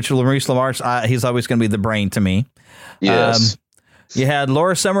Egon, which Maurice LaMarche, he's always going to be the brain to me. Yes. You had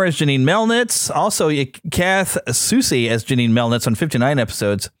Laura Summer as Janine Melnitz. Also, Kath Soucie as Janine Melnitz on 59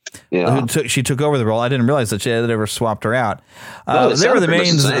 episodes. Yeah. She took over the role. I didn't realize that she had ever swapped her out. They were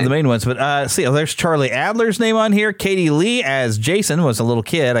the main ones. But there's Charlie Adler's name on here. Katie Lee as Jason was a little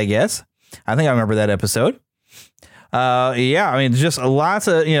kid, I guess. I think I remember that episode. I mean, just lots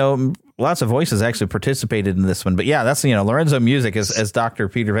of voices actually participated in this one. But yeah, that's, Lorenzo Music as Dr.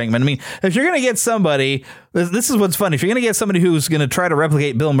 Peter Venkman. I mean, if you're going to get somebody, this is what's funny. If you're going to get somebody who's going to try to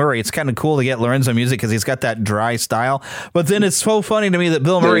replicate Bill Murray, it's kind of cool to get Lorenzo Music because he's got that dry style. But then it's so funny to me that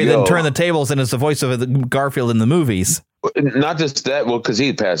Bill Murray then turned the tables and is the voice of Garfield in the movies. Not just that, well, because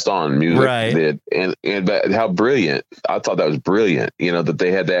he passed on music, right? And how brilliant! I thought that was brilliant. That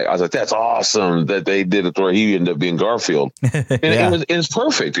they had that. I was like, that's awesome that they did it where he ended up being Garfield, and it's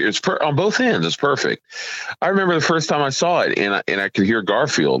perfect. It's on both ends. It's perfect. I remember the first time I saw it, and I could hear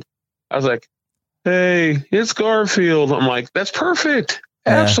Garfield. I was like, "Hey, it's Garfield." I'm like, "That's perfect,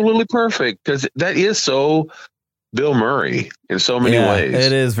 absolutely perfect," because that is so Bill Murray in so many ways.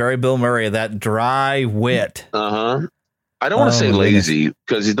 It is very Bill Murray. That dry wit. I don't want to say lazy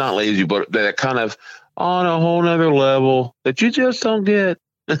because he's not lazy, but that kind of on a whole nother level that you just don't get.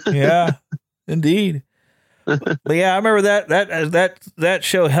 Yeah, indeed. But yeah, I remember that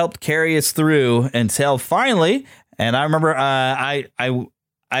show helped carry us through until finally, and I remember I think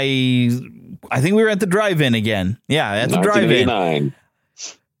we were at the drive-in again. Yeah, at the drive-in.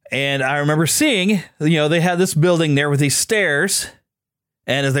 And I remember seeing, they had this building there with these stairs,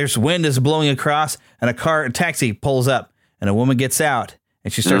 and as there's wind is blowing across, and a taxi pulls up. And a woman gets out,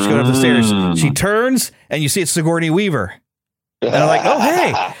 and she starts going up the stairs. She turns, and you see it's Sigourney Weaver. And I'm like, oh,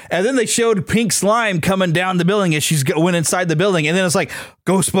 hey. And then they showed pink slime coming down the building as she's went inside the building. And then it's like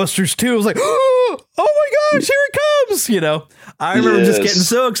Ghostbusters 2. I was like, oh my gosh, here it comes. I remember just getting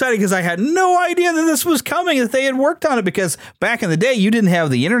so excited because I had no idea that this was coming, that they had worked on it. Because back in the day, you didn't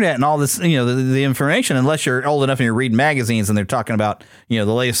have the internet and all this, the information, unless you're old enough and you're reading magazines and they're talking about, the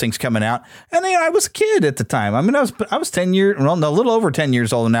latest things coming out. And then I was a kid at the time. I mean, I was 10 years, well, no, a little over 10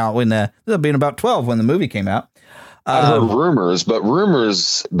 years old now when being about 12 when the movie came out. I heard rumors, but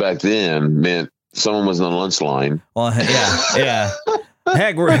rumors back then meant someone was on the lunch line. Well, yeah.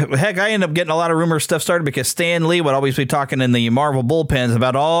 Heck, I end up getting a lot of rumor stuff started because Stan Lee would always be talking in the Marvel bullpens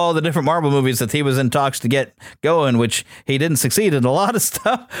about all the different Marvel movies that he was in talks to get going, which he didn't succeed in a lot of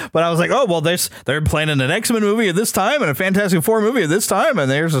stuff. But I was like, oh, well, they're planning an X-Men movie at this time and a Fantastic Four movie at this time, and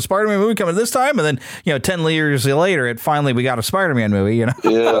there's a Spider-Man movie coming at this time, and then 10 years later, finally we got a Spider-Man movie. Yeah,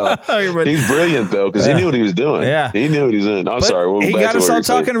 But, he's brilliant though because he knew what he was doing. Yeah, he knew what he was doing. I'm sorry, he got us all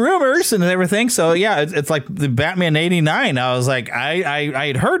talking rumors and everything. So yeah, it's like the Batman '89. I was like, I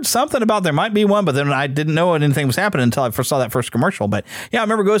had heard something about there might be one, but then I didn't know anything was happening until I first saw that first commercial. But yeah, I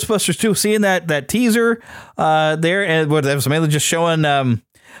remember Ghostbusters 2, seeing that teaser there, and what it was mainly just showing.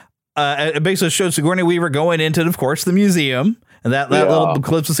 It basically showed Sigourney Weaver going into, of course, the museum. And that little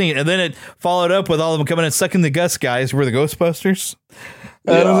clips of scene, and then it followed up with all of them coming and sucking the Gus guys who were the Ghostbusters.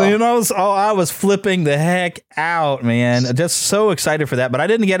 And I was flipping the heck out, man. Just so excited for that. But I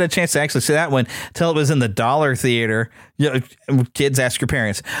didn't get a chance to actually see that one until it was in the dollar theater. Kids, ask your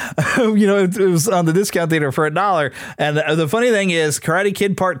parents. It was on the discount theater for $1. And the funny thing is, Karate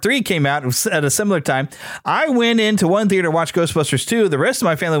Kid Part 3 came out at a similar time. I went into one theater to watch Ghostbusters 2. The rest of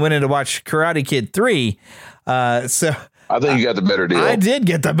my family went in to watch Karate Kid 3. I think you got the better deal. I did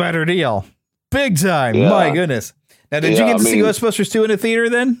get the better deal. Big time. Yeah. My goodness. Now, did you get to see Ghostbusters 2 in the theater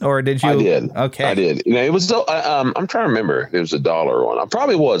then? Or did you? I did. Okay. I did. It was, I'm trying to remember. It was $1 one. I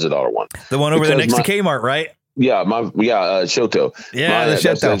probably was $1 one. The one over there next to Kmart, right? Yeah. Shoto. Yeah, the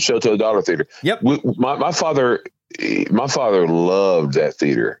Shoto. Shoto Dollar Theater. Yep. My father loved that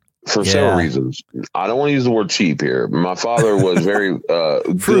theater. For several reasons. I don't want to use the word cheap here. My father was very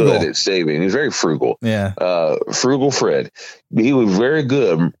good at saving. He was very frugal. Yeah. Frugal Fred. He was very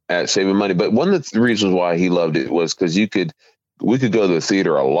good at saving money. But one of the reasons why he loved it was because we could go to the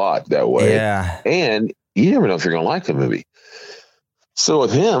theater a lot that way. Yeah. And you never know if you're going to like the movie. So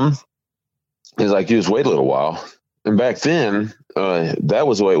with him, it's like you just wait a little while. And back then, that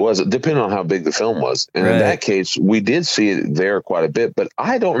was the way it was, depending on how big the film was. And in that case, we did see it there quite a bit, but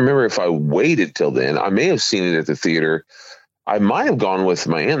I don't remember if I waited till then. I may have seen it at the theater. I might have gone with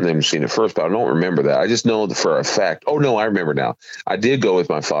my aunt and them seen it first, but I don't remember that. I just know for a fact. Oh, no, I remember now. I did go with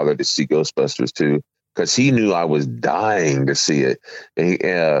my father to see Ghostbusters 2 because he knew I was dying to see it.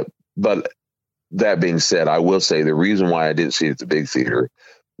 But that being said, I will say the reason why I didn't see it at the big theater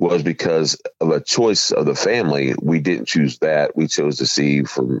was because of a choice of the family. We didn't choose that. We chose to see,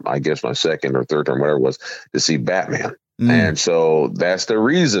 from I guess my second or third term, whatever it was, to see Batman. And so that's the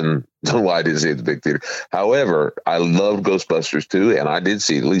reason why I didn't see it at the big theater. However, I loved Ghostbusters 2, and I did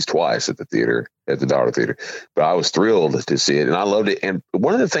see it at least twice at the theater, at the dollar theater. But I was thrilled to see it, and I loved it. And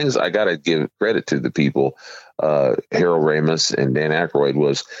one of the things I got to give credit to the people, Harold Ramis and Dan Aykroyd,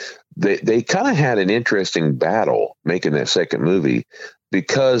 was they kind of had an interesting battle making that second movie.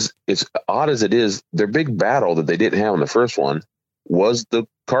 Because it's odd as it is, their big battle that they didn't have in the first one was the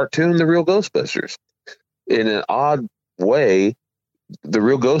cartoon, The Real Ghostbusters. In an odd way, The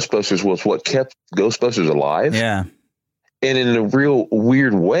Real Ghostbusters was what kept Ghostbusters alive. Yeah. And in a real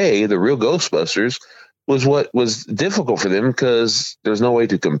weird way, The Real Ghostbusters was what was difficult for them because there's no way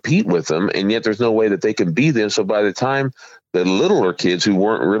to compete with them. And yet there's no way that they can be them. So by the time the littler kids who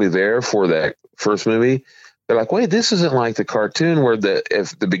weren't really there for that first movie, they're like, wait, this isn't like the cartoon where at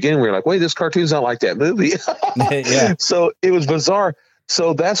the beginning we were like, wait, this cartoon's not like that movie. Yeah. So it was bizarre.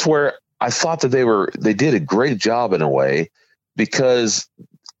 So that's where I thought that they did a great job in a way, because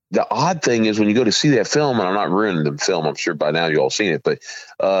the odd thing is when you go to see that film, and I'm not ruining the film, I'm sure by now you all seen it, but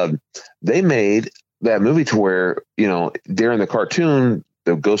they made that movie to where, during the cartoon,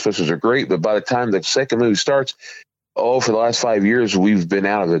 the Ghostbusters are great, but by the time the second movie starts, for the last 5 years, we've been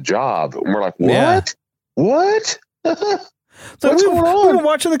out of a job. And we're like, what? Yeah. What? So we've been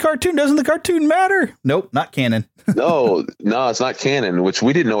watching the cartoon. Doesn't the cartoon matter? Nope, not canon. No, it's not canon, which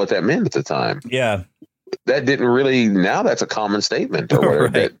we didn't know what that meant at the time. Yeah. That didn't really, now that's a common statement or whatever.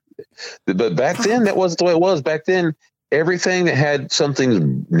 Right. But back then, that wasn't the way it was. Back then, everything that had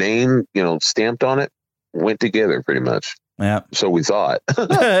something's name, stamped on it went together pretty much. Yeah. So we thought.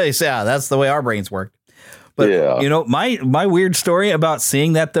 Yeah, that's the way our brains worked. But, my weird story about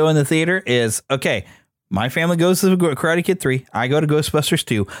seeing that, though, in the theater is, okay, my family goes to Karate Kid 3. I go to Ghostbusters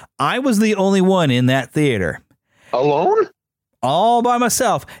 2. I was the only one in that theater. Alone? All by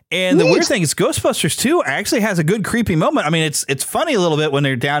myself. And the weird thing is Ghostbusters 2 actually has a good creepy moment. I mean, it's funny a little bit when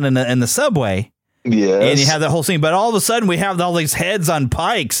they're down in the subway. Yes. And you have that whole scene, but all of a sudden we have all these heads on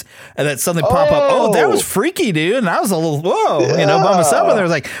pikes and that suddenly pop up. Oh, that was freaky, dude. And I was a little, whoa, by myself. And I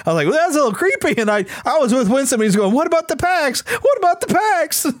was like, well, that's a little creepy. And I was with Winston and he's going, what about the packs? What about the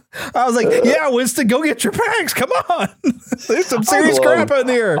packs? I was like, yeah, Winston, go get your packs. Come on. There's some serious crap in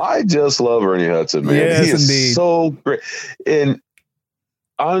here. I just love Ernie Hudson, man. Yes, he is indeed. so great. And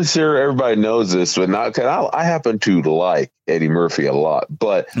I'm sure everybody knows this, but not because I happen to like Eddie Murphy a lot.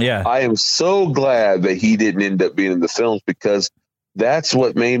 But I am so glad that he didn't end up being in the films, because that's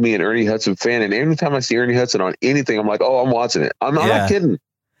what made me an Ernie Hudson fan. And every time I see Ernie Hudson on anything, I'm like, oh, I'm watching it. I'm not kidding.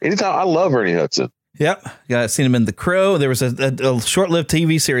 Anytime, I love Ernie Hudson. Yep. I've seen him in The Crow. There was a short-lived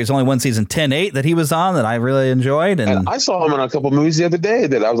TV series, only one season, 10-8, that he was on that I really enjoyed. And I saw him in a couple of movies the other day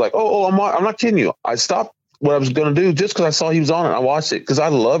that I was like, I'm not kidding you. I stopped what I was going to do just because I saw he was on it. I watched it because I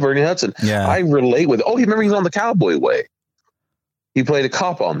love Ernie Hudson. Yeah. I relate with it. Oh, you remember he's on The Cowboy Way. He played a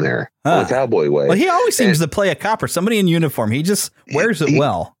cop on there, on The Cowboy Way. Well, he always seems to play a cop or somebody in uniform. He just wears it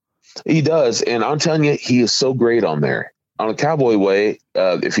well. He does. And I'm telling you, he is so great on there. On The Cowboy Way,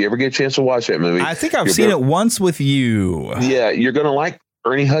 if you ever get a chance to watch that movie. I think I've seen it once with you. Yeah, you're going to like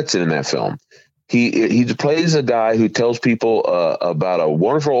Ernie Hudson in that film. He plays a guy who tells people about a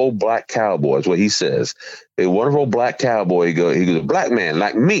wonderful old black cowboy, is what he says. A wonderful black cowboy. He goes, a black man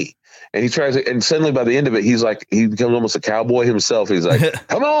like me. And he tries it, and suddenly by the end of it, he's like, he becomes almost a cowboy himself. He's like,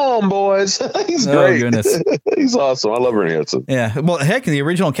 come on, boys. He's great. Goodness. He's awesome. I love Ernie Hudson. Yeah. Well, heck, in the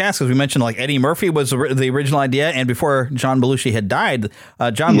original cast, as we mentioned, like Eddie Murphy was the original idea. And before John Belushi had died,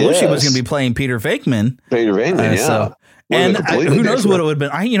 John Belushi was going to be playing Peter Venkman. Yeah. And who knows what it would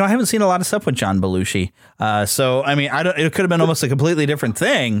have been? I haven't seen a lot of stuff with John Belushi. So, I mean, it could have been almost a completely different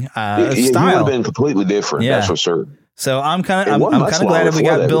thing. Style. It would have been completely different. That's for certain. So I'm kind of glad that we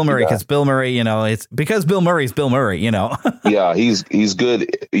got Bill Murray, because Bill Murray, it's because Bill Murray's Bill Murray, Yeah, he's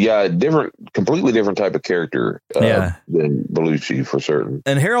good. Yeah, completely different type of character than Belushi for certain.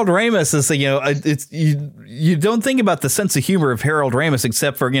 And Harold Ramis is, you don't think about the sense of humor of Harold Ramis,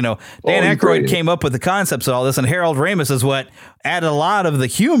 except for, Dan Aykroyd came up with the concepts of all this, and Harold Ramis is what added a lot of the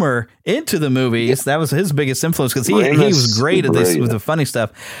humor into the movies. Yeah. That was his biggest influence, because he was great at this with the funny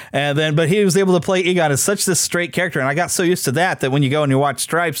stuff. But he was able to play Egon as such this straight character. And I got so used to that when you go and you watch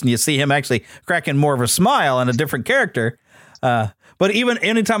Stripes and you see him actually cracking more of a smile and a different character. But even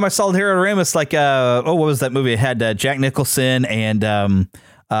anytime I saw Harold Ramis, like, what was that movie? It had Jack Nicholson and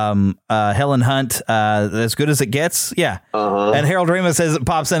Helen Hunt, As Good as It Gets. Yeah. And Harold Ramis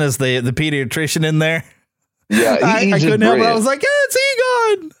pops in as the pediatrician in there. Yeah, I couldn't help it. I was like, it's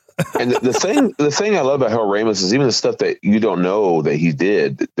Egon. And the thing I love about Harold Ramis is even the stuff that you don't know that he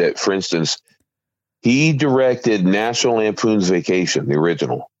did. That, for instance, he directed National Lampoon's Vacation, the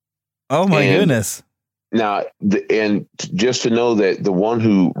original. Oh my goodness! Now, and just to know that the one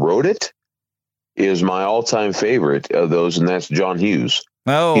who wrote it is my all-time favorite of those, and that's John Hughes.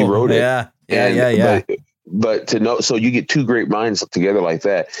 Oh, he wrote it. Yeah. But to know, so you get two great minds together like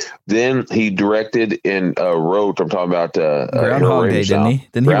that. Then he directed and wrote. I'm talking about Groundhog Day, didn't he?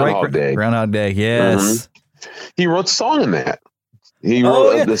 Didn't he write Groundhog Day? Yes. Mm-hmm. He wrote the song in that. He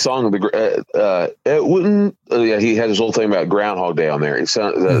wrote the song of the it wouldn't. He had his whole thing about Groundhog Day on there. He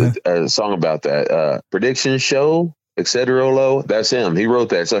sung a song about that prediction show, etc. That's him. He wrote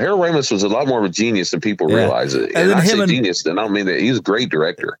that. So Harold Ramis was a lot more of a genius than people realize it. And I say genius, then I don't mean that. He's a great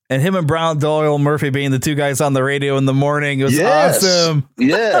director. And him and Brown Doyle Murphy being the two guys on the radio in the morning was awesome.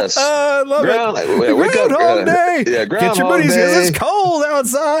 Yes, I love it. Groundhog Day. Yeah, Get your buddies because it's cold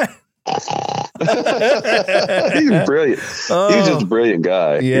outside. He's brilliant. He was just a brilliant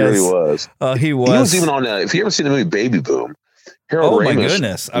guy. Yes. He really was. He was. He was even on. If you ever seen the movie Baby Boom, Harold Ramis my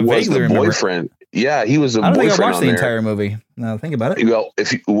goodness, I was the boyfriend. Yeah, he was the boyfriend. I don't think I watched the entire movie. Now think about it. Well,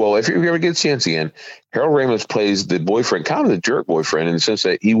 if you ever get a chance again, Harold Ramis plays the boyfriend, kind of the jerk boyfriend, in the sense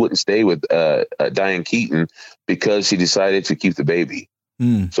that he wouldn't stay with Diane Keaton because he decided to keep the baby.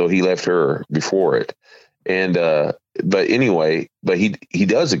 So he left her before it. And but he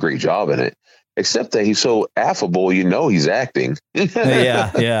does a great job in it, except that he's so affable, he's acting.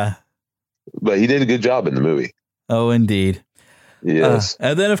 Yeah. But he did a good job in the movie. Oh, indeed. Yes.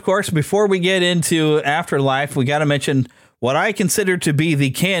 And then, of course, before we get into Afterlife, we got to mention what I consider to be the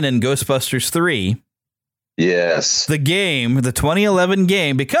canon Ghostbusters 3. Yes. The game, the 2011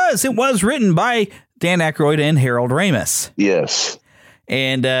 game, because it was written by Dan Aykroyd and Harold Ramis. Yes.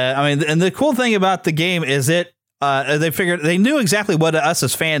 And and the cool thing about the game is they knew exactly what us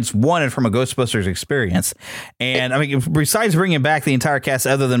as fans wanted from a Ghostbusters experience. And I mean, besides bringing back the entire cast,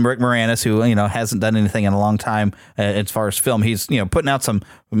 other than Rick Moranis, who, hasn't done anything in a long time as far as film, he's, putting out some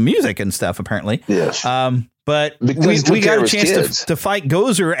music and stuff, apparently. Yes. But we got a chance to fight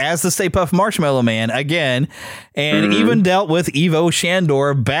Gozer as the Stay Puft Marshmallow Man again, and even dealt with Ivo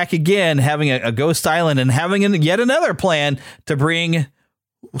Shandor back again, having a ghost island and having yet another plan to bring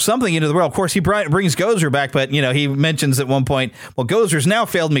something into the world. Of course, he brings Gozer back, but he mentions at one point, well, Gozer's now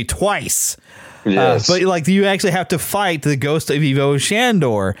failed me twice. Yes. But like you actually have to fight the ghost of Ivo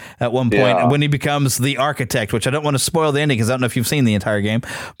Shandor at one point when he becomes the architect, which I don't want to spoil the ending because I don't know if you've seen the entire game.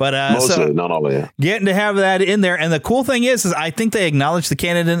 But most of it, not all of it. Getting to have that in there. And the cool thing is I think they acknowledge the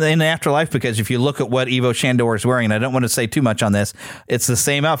canon in the Afterlife, because if you look at what Ivo Shandor is wearing, and I don't want to say too much on this, it's the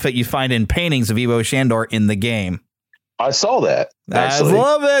same outfit you find in paintings of Ivo Shandor in the game. I saw that. Actually. I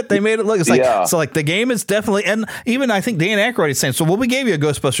love it. They made it look. It's like so. Like the game is definitely, and even I think Dan Aykroyd is saying. So, we gave you a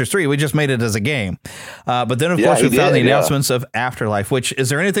Ghostbusters 3. We just made it as a game. But then, of course, we found the announcements of Afterlife. Which is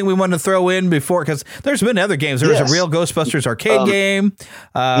there anything we wanted to throw in before? Because there's been other games. There was a real Ghostbusters arcade game.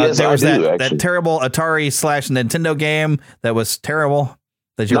 There was that terrible Atari / Nintendo game that was terrible.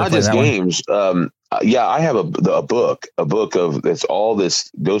 That you not just games. I have a book of it's all this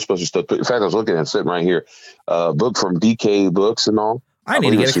Ghostbusters stuff. In fact, I was looking at it sitting right here. A book from DK Books and all. I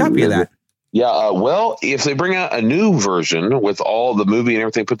need to get a copy of that. Yeah, well, if they bring out a new version with all the movie and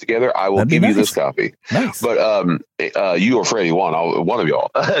everything put together, I will give you this copy. Nice. But you or Freddie, one of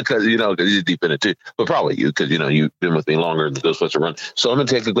y'all, because you're deep in it too. But probably you, because you've been with me longer in the Ghostbuster run. So I'm going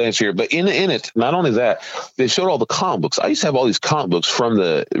to take a glance here. But in it, not only that, they showed all the comic books. I used to have all these comic books from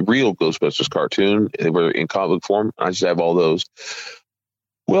the real Ghostbusters cartoon. They were in comic book form. I used to have all those.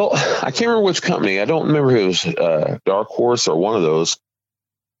 Well, I can't remember which company. I don't remember if it was Dark Horse or one of those.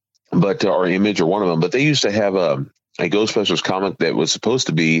 But or Image or one of them, but they used to have a Ghostbusters comic that was supposed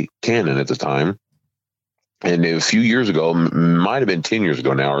to be canon at the time. And a few years ago, might have been 10 years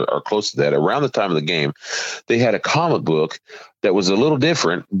ago now, or close to that, around the time of the game, they had a comic book that was a little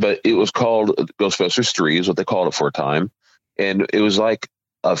different, but it was called Ghostbusters 3 is what they called it for a time. And it was like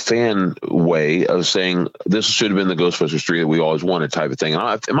a fan way of saying this should have been the Ghostbusters 3 that we always wanted type of thing.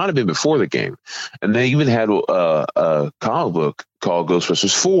 And it might have been before the game. And they even had a comic book called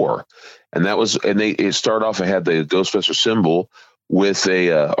Ghostbusters 4. And that was, and it started off, it had the Ghostbuster symbol with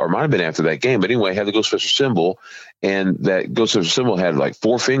or might have been after that game, but anyway, it had the Ghostbuster symbol, and that Ghostbuster symbol had like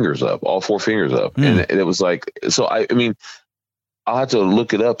all 4 fingers up. And it was like, so I mean, I'll have to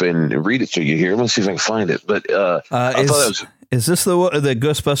look it up and read it to you here. Let's see if I can find it. But I thought that was. Is this the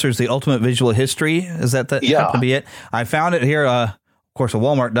Ghostbusters, the Ultimate Visual History? Is that happen to be it? I found it here. Of course,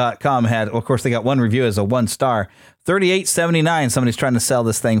 Walmart.com had, of course, they got one review as a 1-star. $38.79. Somebody's trying to sell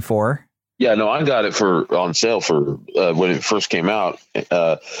this thing for. Yeah, no, I got it on sale for when it first came out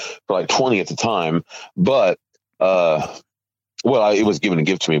for like $20 at the time. But it was given a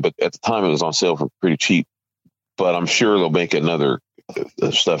gift to me, but at the time it was on sale for pretty cheap. But I'm sure they'll make another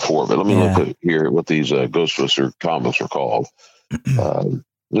stuff for it. But let me look at here what these Ghostbuster comics are called.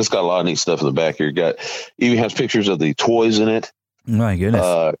 It's got a lot of neat stuff in the back here. Even has pictures of the toys in it. My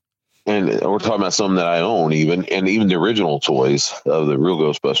goodness. And we're talking about some that I own and even the original toys of the real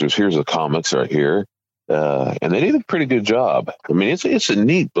Ghostbusters. Here's the comics right here. And they did a pretty good job. I mean, it's a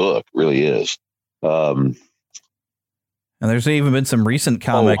neat book, really is. And there's even been some recent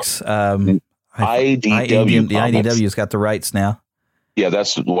comics. IDW. The IDW's got the rights now. Yeah,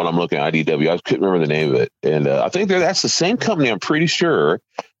 that's the one I'm looking at, IDW. I couldn't remember the name of it. And I think that's the same company, I'm pretty sure,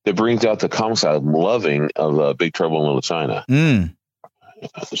 that brings out the comics I'm loving of Big Trouble in Little China.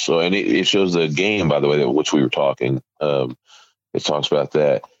 So, and it shows the game, by the way, which we were talking. It talks about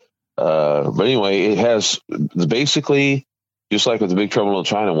that. But anyway, it has basically, just like with the Big Trouble in Little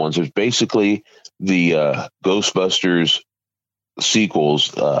China ones, there's basically the Ghostbusters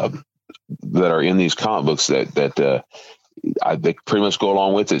sequels that are in these comic books that they pretty much go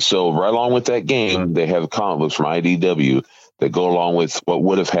along with it. So right along with that game, they have comic books from IDW that go along with what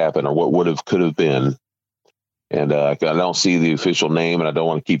would have happened or what could have been. And I don't see the official name, and I don't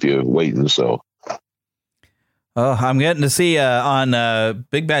want to keep you waiting. So, I'm getting to see on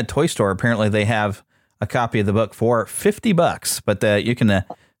Big Bad Toy Store. Apparently, they have a copy of the book for $50, but you can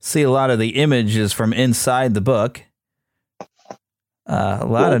see a lot of the images from inside the book. A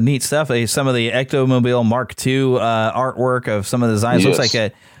lot of neat stuff. Some of the Ectomobile Mark II artwork of some of the designs. Looks like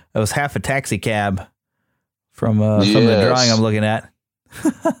it was half a taxi cab from the drawing I'm looking at.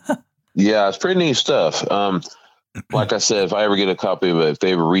 Yeah, it's pretty neat stuff. Like I said, if I ever get a copy of it, if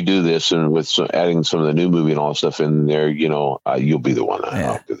they ever redo this and with adding some of the new movie and all that stuff in there, you'll be the one.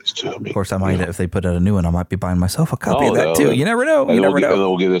 I'll do this to me. Of course, I might if they put out a new one, I might be buying myself a copy of that too. You never know. You never know. And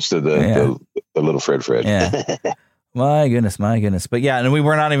we'll give this to the little Fred. Yeah. My goodness. But yeah, and we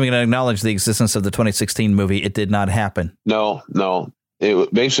were not even going to acknowledge the existence of the 2016 movie. It did not happen. No.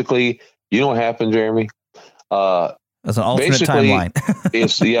 It basically, you know what happened, Jeremy? That's an alternate timeline.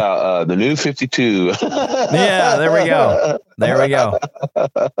 It's the new 52. Yeah, there we go.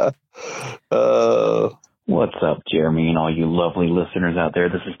 What's up, Jeremy, and all you lovely listeners out there?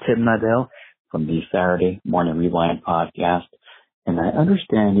 This is Tim Nadell from the Saturday Morning Rewind podcast. And I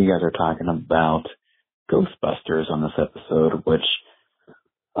understand you guys are talking about Ghostbusters on this episode, which,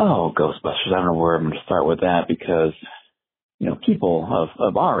 Ghostbusters, I don't know where I'm going to start with that because, people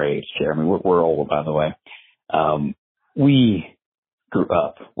of our age, Jeremy, we're old, by the way, we grew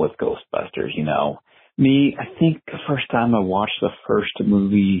up with Ghostbusters, Me, I think the first time I watched the first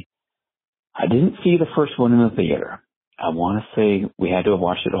movie, I didn't see the first one in the theater. I want to say we had to have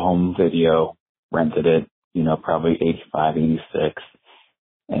watched it at home video, rented it, probably 85, 86.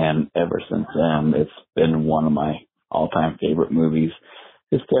 And ever since then, it's been one of my all-time favorite movies.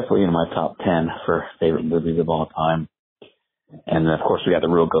 It's definitely in my top 10 for favorite movies of all time. And then, of course, we got the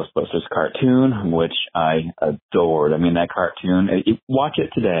real Ghostbusters cartoon, which I adored. I mean, that cartoon, you watch it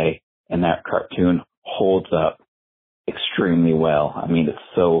today, and that cartoon holds up extremely well. I mean, it's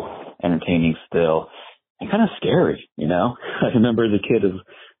so entertaining still and kind of scary, I remember as a kid, it was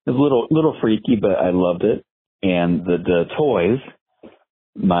a little freaky, but I loved it. And the toys,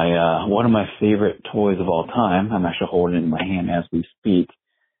 one of my favorite toys of all time, I'm actually holding it in my hand as we speak,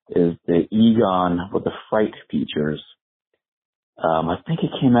 is the Egon with the fright features. I think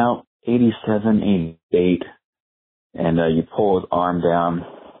it came out 87, 88, and you pull his arm down,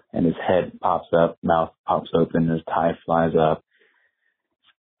 and his head pops up, mouth pops open, his tie flies up.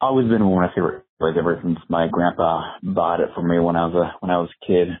 Always been one of my favorite toys ever since my grandpa bought it for me when I was a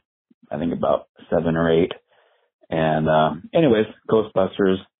kid. I think about 7 or 8. And anyways,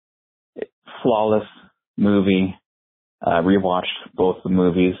 Ghostbusters, flawless movie. Rewatched both the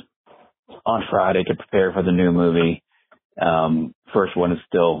movies on Friday to prepare for the new movie. First one is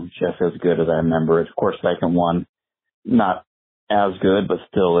still just as good as I remember it. Of course, second one, not as good, but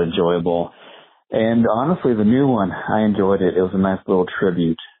still enjoyable. And honestly, the new one, I enjoyed it. It was a nice little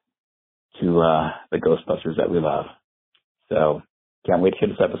tribute to the Ghostbusters that we love. So can't wait to hear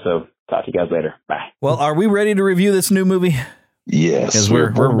this episode. Talk to you guys later. Bye. Well, are we ready to review this new movie? Yes.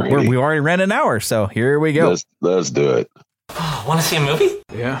 Because we already ran an hour, so here we go. Let's do it. Want to see a movie?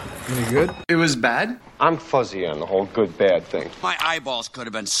 Yeah. Any good? It was bad? I'm fuzzy on the whole good-bad thing. My eyeballs could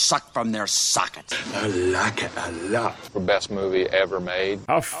have been sucked from their sockets. I like it a lot. The best movie ever made.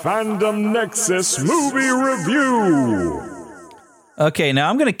 A Fandom Nexus movie review. Okay, now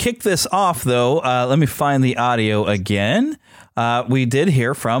I'm going to kick this off, though. Let me find the audio again. We did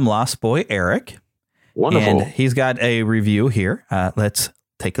hear from Lost Boy Eric. Wonderful. And he's got a review here. Let's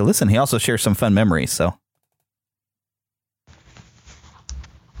take a listen. He also shares some fun memories, so.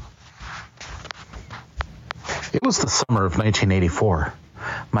 It was the summer of 1984.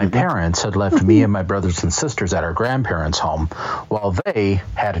 My parents had left me and my brothers and sisters at our grandparents' home while they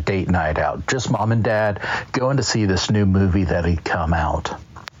had a date night out. Just mom and dad going to see this new movie that had come out.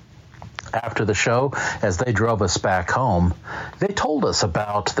 After the show, as they drove us back home, they told us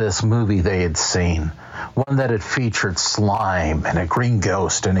about this movie they had seen. One that had featured slime and a green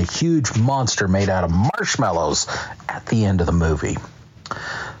ghost and a huge monster made out of marshmallows at the end of the movie.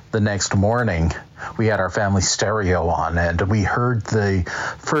 The next morning, we had our family stereo on, and we heard the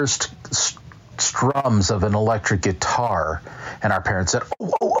first strums of an electric guitar, and our parents said,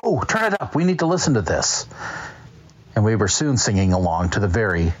 oh, turn it up, we need to listen to this. And we were soon singing along to the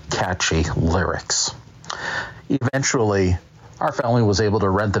very catchy lyrics. Eventually, our family was able to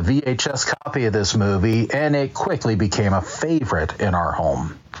rent the VHS copy of this movie, and it quickly became a favorite in our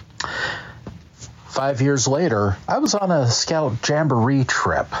home. 5 years later, I was on a Scout Jamboree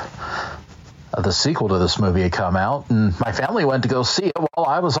trip. The sequel to this movie had come out, and my family went to go see it while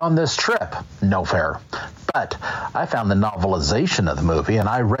I was on this trip. No fair. But I found the novelization of the movie, and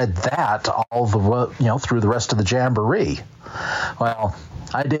I read that all the through the rest of the Jamboree. Well,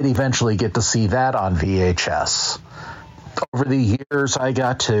 I did eventually get to see that on VHS. Over the years, I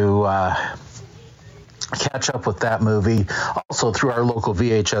got to catch up with that movie also through our local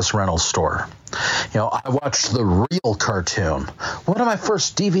VHS rental store. I watched the real cartoon. One of my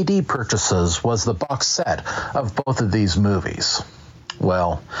first DVD purchases was the box set of both of these movies.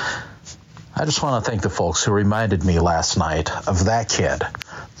 Well, I just want to thank the folks who reminded me last night of that kid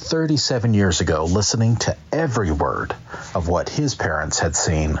 37 years ago listening to every word of what his parents had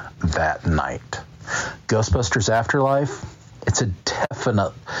seen that night. Ghostbusters Afterlife, it's a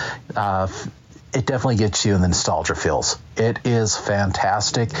definite it definitely gets you in the nostalgia feels. It is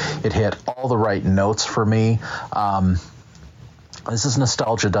fantastic. It hit all the right notes for me. This is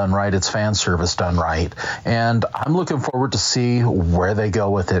nostalgia done right. It's fan service done right. And I'm looking forward to see where they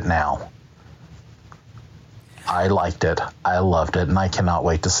go with it now. I liked it. I loved it. And I cannot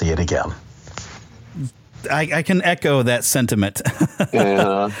wait to see it again. I can echo that sentiment.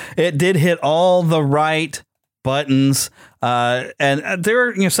 Yeah. It did hit all the right buttons. And there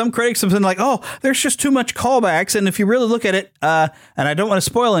are some critics have been like, oh, there's just too much callbacks. And if you really look at it, and I don't want to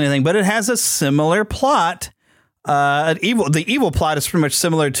spoil anything, but it has a similar plot. The evil plot is pretty much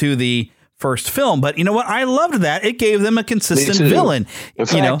similar to the first film. But you know what? I loved that. It gave them a consistent villain. In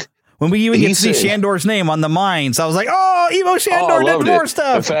fact, when we even get to see Shandor's name on the mines, I was like, oh, Evo Shandor did more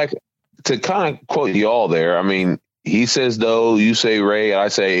stuff. In fact, to kind of quote you all there, I mean, he says though, you say Ray, I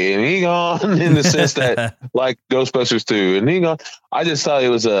say and Egon, in the sense that like Ghostbusters 2 and Egon. I just thought it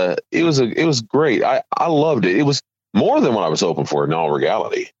was great. I loved it. It was more than what I was hoping for in all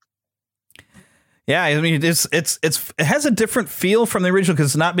reality. Yeah, I mean, it has a different feel from the original because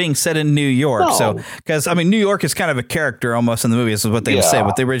it's not being set in New York. No. So, because I mean, New York is kind of a character almost in the movie. This is what they would say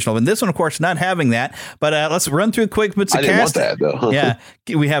with the original. And this one, of course, not having that. But let's run through quick bits of cast. I didn't want that though.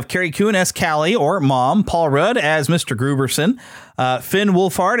 Yeah, we have Carrie Coon as Callie or Mom, Paul Rudd as Mr. Gruberson, Finn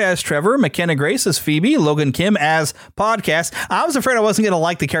Wolfhard as Trevor, McKenna Grace as Phoebe, Logan Kim as Podcast. I was afraid I wasn't going to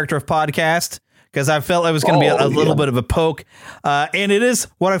like the character of Podcast, because I felt it was going to be a little bit of a poke. And it is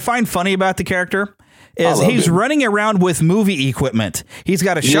what I find funny about the character is he's running around with movie equipment. He's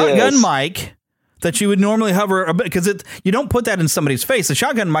got a shotgun mic that you would normally hover a bit, because you don't put that in somebody's face. The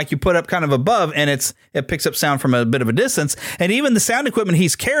shotgun mic you put up kind of above, and it picks up sound from a bit of a distance. And even the sound equipment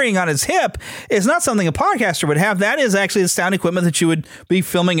he's carrying on his hip is not something a podcaster would have. That is actually the sound equipment that you would be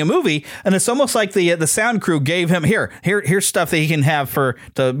filming a movie. And it's almost like the sound crew gave him here's stuff that he can have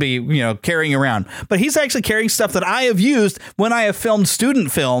to be carrying around. But he's actually carrying stuff that I have used when I have filmed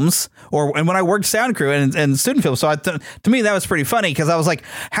student films and when I worked sound crew and student films. So to me that was pretty funny, because I was like,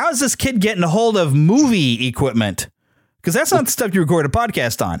 how is this kid getting a hold of movie equipment? Because that's not the stuff you record a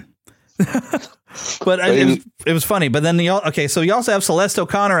podcast on. But it was funny. But then so you also have Celeste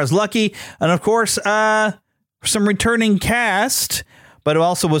O'Connor as Lucky, and of course some returning cast. But it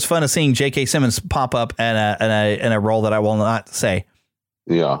also was fun of seeing J.K. Simmons pop up in a role that I will not say.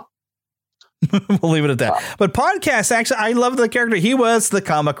 Yeah. We'll leave it at that. But Podcast, actually, I love the character. He was the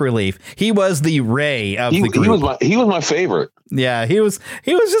comic relief. He was the Ray of the group. He was my favorite. Yeah, he was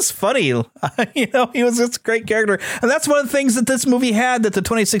just funny. He was just a great character. And that's one of the things that this movie had that the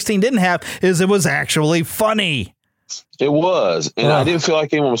 2016 didn't have, is it was actually funny. It was. And I didn't feel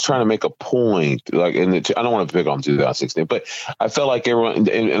like anyone was trying to make a point. Like, I don't want to pick on 2016, but I felt like everyone,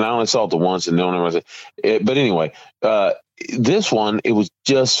 and I only saw it the once and no one ever said it. But anyway, this one, it was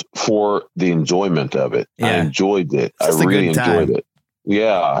just for the enjoyment of it. Yeah. I enjoyed it. I really enjoyed it.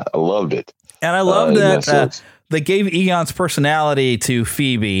 Yeah, I loved it. And I love that they gave Egon's personality to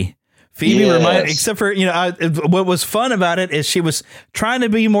Phoebe. Phoebe reminded, except for, what was fun about it is she was trying to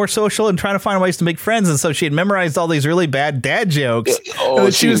be more social and trying to find ways to make friends. And so she had memorized all these really bad dad jokes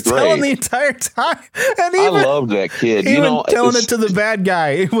that she was telling the entire time. And I loved that kid. Even telling it to the bad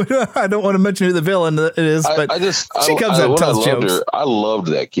guy. I don't want to mention who the villain is, but she comes out and tells jokes. I loved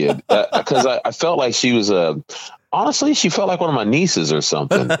that kid because I felt like she was honestly, she felt like one of my nieces or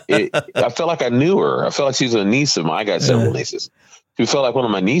something. I felt like I knew her. I felt like she was a niece of mine. I got several nieces. She felt like one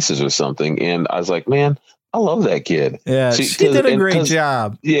of my nieces or something. And I was like, man, I love that kid. Yeah, she did a great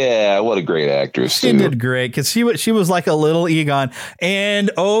job. Yeah, what a great actress. She did great, because she was like a little Egon. And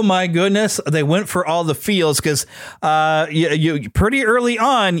oh my goodness, they went for all the feels, because you pretty early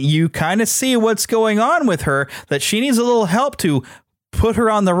on, you kind of see what's going on with her, that she needs a little help to put her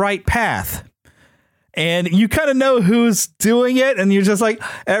on the right path. And you kind of know who's doing it. And you're just like,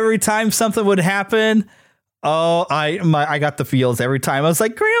 every time something would happen, I got the feels every time. I was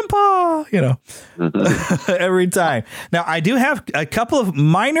like, Grandpa, every time. Now, I do have a couple of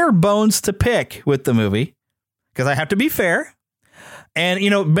minor bones to pick with the movie, because I have to be fair. And,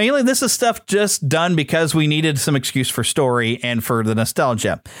 mainly this is stuff just done because we needed some excuse for story and for the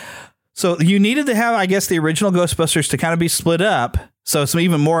nostalgia. So you needed to have, I guess, the original Ghostbusters to kind of be split up, so it's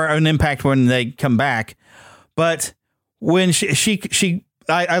even more of an impact when they come back. But when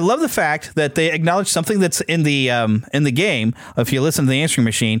I love the fact that they acknowledge something that's in the game. If you listen to the answering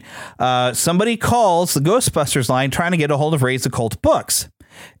machine, somebody calls the Ghostbusters line trying to get a hold of Ray's occult books,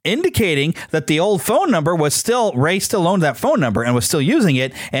 indicating that the old phone number was Ray still owned that phone number and was still using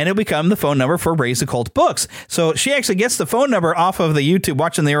it, and it become the phone number for Ray's occult books. So she actually gets the phone number off of the YouTube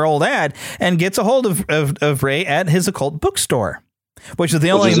watching their old ad and gets a hold of Ray at his occult bookstore. Which is the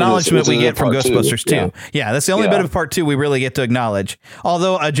only acknowledgement we get from Ghostbusters 2. Yeah, that's the only bit of part 2 we really get to acknowledge.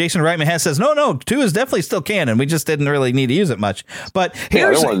 Although Jason Reitman says, no, 2 is definitely still canon. We just didn't really need to use it much. But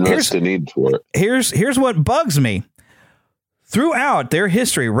here's the need for it. Here's what bugs me. throughout their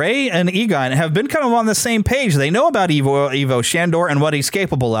history, Rey and Egon have been kind of on the same page. They know about Evo Shandor and what he's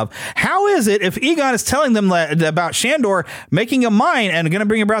capable of. How is it if Egon is telling them about Shandor making a mine and going to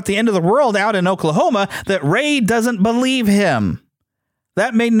bring about the end of the world out in Oklahoma that Rey doesn't believe him?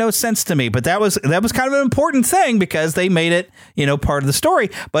 That made no sense to me, but that was kind of an important thing because they made it, part of the story,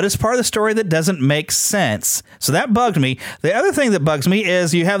 but it's part of the story that doesn't make sense. So that bugged me. The other thing that bugs me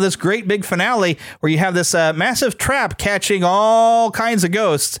is you have this great big finale where you have this massive trap catching all kinds of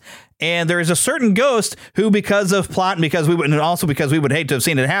ghosts. And there is a certain ghost who, because of plot and because we would hate to have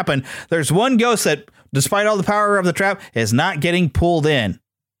seen it happen, there's one ghost that, despite all the power of the trap, is not getting pulled in.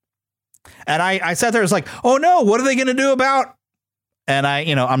 And I sat there, I was like, oh no, what are they going to do about? And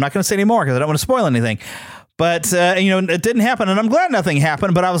I'm not going to say any more because I don't want to spoil anything. But, it didn't happen. And I'm glad nothing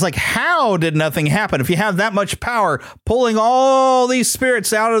happened. But I was like, how did nothing happen? If you have that much power pulling all these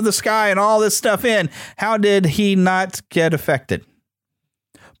spirits out of the sky and all this stuff in, how did he not get affected?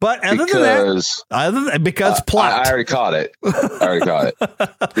 But because plot. I already caught it.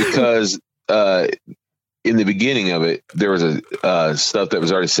 Because in the beginning of it, there was a stuff that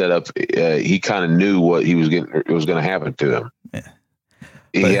was already set up. He kind of knew what was going to happen to him. Yeah.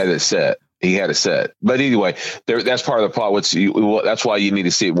 He had it set. But anyway, that's part of the plot. That's why you need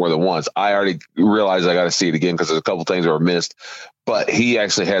to see it more than once. I already realized I got to see it again because there's a couple things that were missed. But he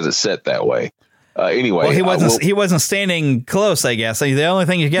actually has it set that way. Anyway, well, he wasn't standing close, I guess. The only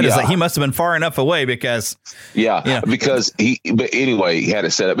thing you get is that he must have been far enough away because. Because but anyway, he had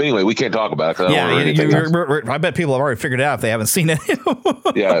it set up. Anyway, we can't talk about it. I bet people have already figured it out if they haven't seen it.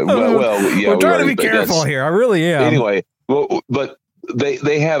 We're trying to be careful here. I really am. Anyway, but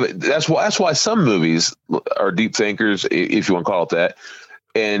they have it. That's why some movies are deep thinkers, if you want to call it that.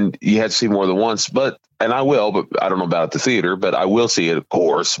 And you had to see more than once, but I don't know about at the theater, but I will see it, of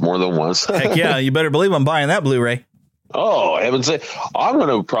course, more than once. Heck yeah, you better believe I'm buying that Blu-ray. Oh, heaven's sake. I'm going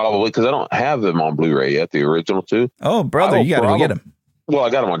to probably, because I don't have them on Blu-ray yet, the original two. Oh, brother, you got to go get them. Well, I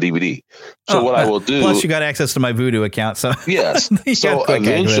got them on DVD. So what I will do. Plus, you got access to my Vudu account. So yes. So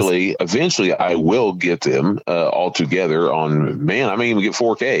eventually, I will get them all together on. Man, I may even get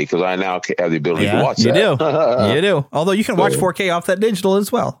 4K because I now have the ability to watch that. You do. Although you can watch 4K off that digital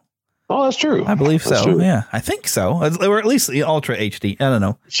as well. Oh, that's true. I believe so. True. Yeah, I think so. Or at least the Ultra HD. I don't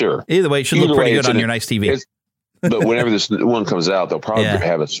know. Sure. Either way, it should look pretty good on your nice TV. But whenever this one comes out, they'll probably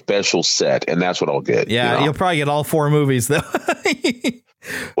have a special set, and that's what I'll get. Yeah, you'll probably get all 4 movies, though.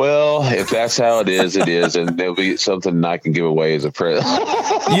 Well, if that's how it is, and there'll be something I can give away as a present.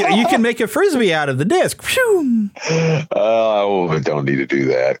 you can make a Frisbee out of the disc. Don't need to do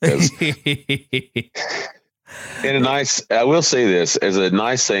that. I will say this, as a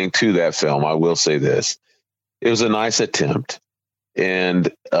nice thing to that film, I will say this. It was a nice attempt,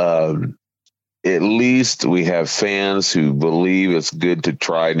 and at least we have fans who believe it's good to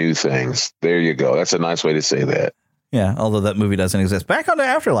try new things. There you go. That's a nice way to say that. Yeah, although that movie doesn't exist. Back on to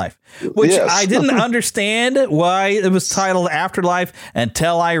Afterlife, which I didn't understand why it was titled Afterlife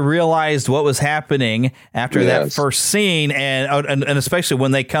until I realized what was happening after that first scene, and especially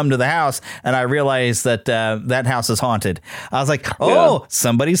when they come to the house, and I realized that that house is haunted. I was like,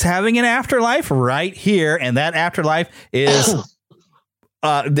 somebody's having an afterlife right here, and that afterlife is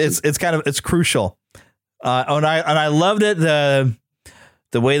it's crucial. And I loved it.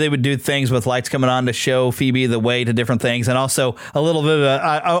 The way they would do things with lights coming on to show Phoebe the way to different things. And also a little bit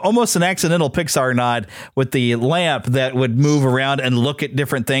of almost an accidental Pixar nod with the lamp that would move around and look at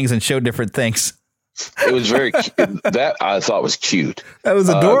different things and show different things. It was very that I thought was cute. That was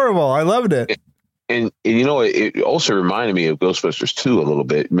adorable. I loved it. And it also reminded me of Ghostbusters 2 a little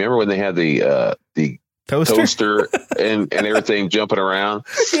bit. Remember when they had the toaster and everything jumping around?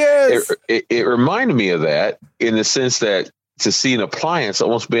 Yes. It reminded me of that in the sense that to see an appliance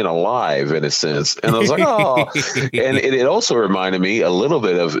almost being alive in a sense. And I was like, oh, and it also reminded me a little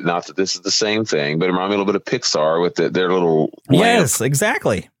bit of, not that this is the same thing, but it reminded me a little bit of Pixar with their little lamp. Yes,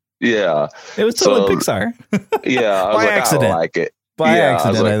 exactly. Yeah. It was totally Pixar. Yeah. I was like, accident. I like it. By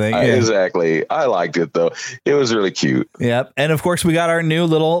accident, I think. Yeah. Exactly. I liked it, though. It was really cute. Yep. And of course, we got our new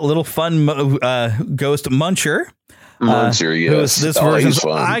little fun ghost Muncher. Muncher, yes. This version,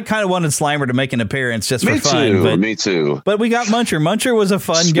 I kind of wanted Slimer to make an appearance just for fun. Me too. But we got Muncher. Muncher was a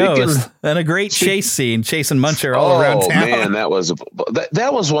fun ghost and a great chase scene, chasing Muncher all around town. Man, that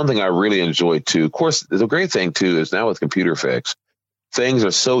was one thing I really enjoyed too. Of course, the great thing too is now with computer effects, things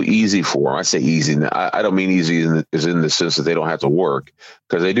are so easy for them. I say easy. I don't mean easy in the sense that they don't have to work,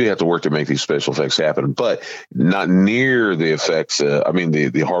 because they do have to work to make these special effects happen, but not near the effects.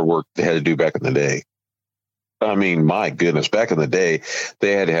 The hard work they had to do back in the day. I mean, my goodness, back in the day,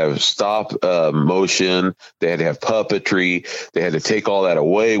 they had to have stop motion. They had to have puppetry. They had to take all that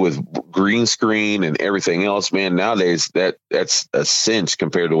away with green screen and everything else. Man, nowadays that's a cinch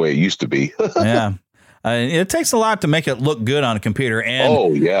compared to the way it used to be. Yeah. It takes a lot to make it look good on a computer.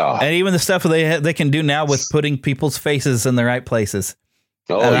 And, and even the stuff they can do now with putting people's faces in the right places.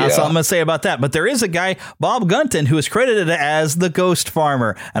 And that's all I'm going to say about that. But there is a guy, Bob Gunton, who is credited as the Ghost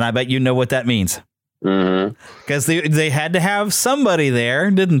Farmer. And I bet you know what that means. Because they had to have somebody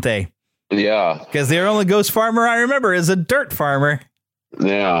there, didn't they? Yeah. Because the only Ghost Farmer I remember is a dirt farmer.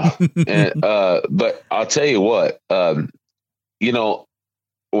 Yeah. And, but I'll tell you what, you know,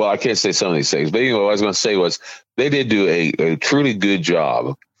 well, I can't say some of these things, but you know, what I was going to say was they did do a truly good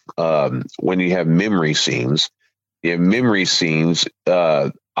job when you have memory scenes. You have memory scenes.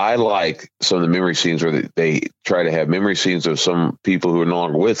 I like some of the memory scenes where they try to have memory scenes of some people who are no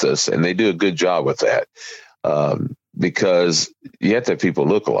longer with us, and they do a good job with that because you have to have people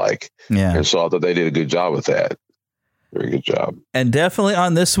look alike. Yeah. And so I thought they did a good job with that. Very good job. And definitely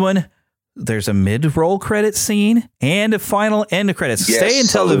on this one, there's a mid-roll credit scene and a final end of credits. Yes, stay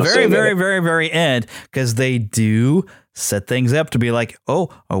until the very, very, very, very end because they do set things up to be like, oh,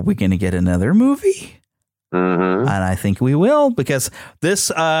 are we going to get another movie? And I think we will because this,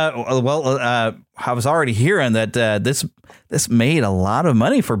 I was already hearing that this made a lot of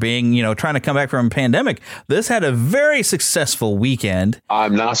money for being, you know, trying to come back from a pandemic. This had a very successful weekend.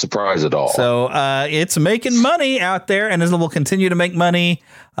 I'm not surprised at all. So it's making money out there and it will continue to make money,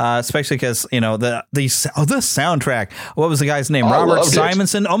 especially because, you know, the soundtrack. What was the guy's name? Robert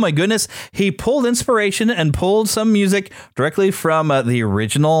Simonson. Oh, my goodness. He pulled inspiration and pulled some music directly from the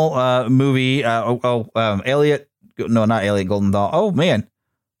original movie. Elliot. No, not Elliot Goldendahl. Oh, man.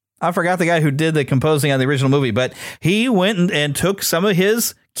 I forgot the guy who did the composing on the original movie, but he went and took some of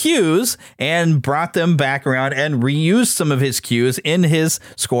his cues and brought them back around and reused some of his cues in his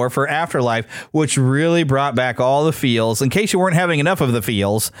score for Afterlife, which really brought back all the feels. In case you weren't having enough of the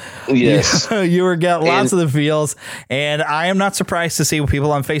feels, yes, you got lots of the feels. And I am not surprised to see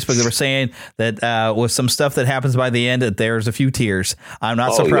people on Facebook that were saying that with some stuff that happens by the end, that there's a few tears. I'm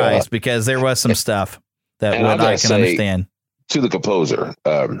not surprised because there was some stuff that I can understand. To the composer,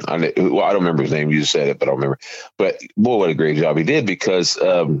 I don't remember his name. You just said it, but I don't remember. But boy, what a great job he did! Because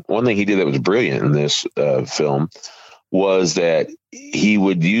one thing he did that was brilliant in this film was that he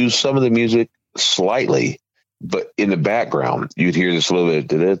would use some of the music slightly, but in the background you'd hear this little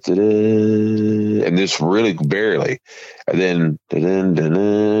bit, and this really barely, and then, and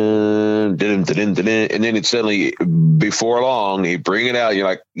then it suddenly, before long, he'd bring it out. You're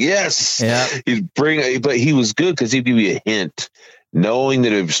like, yes, yeah. But he was good because he'd give you a hint, knowing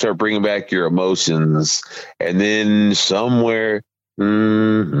that it would start bringing back your emotions, and then somewhere. All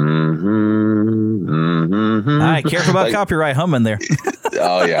right, careful about copyright humming there.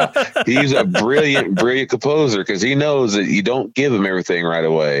 Oh yeah, he's a brilliant composer because he knows that you don't give him everything right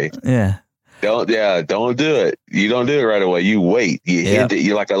away. Yeah. Don't do it. You don't do it right away. You wait. You hint it.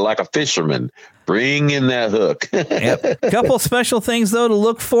 You're like a fisherman. Bring in that hook. Yep. Couple special things though to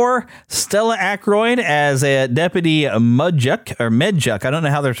look for: Stella Aykroyd as a deputy Medjuk. I don't know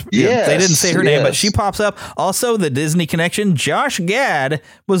how they didn't say her name, but she pops up. Also, the Disney connection. Josh Gad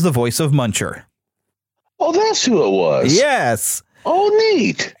was the voice of Muncher. Oh, that's who it was. Yes. Oh,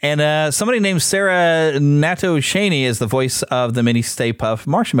 neat. And somebody named Sarah Nato-Cheney is the voice of the mini Stay Puft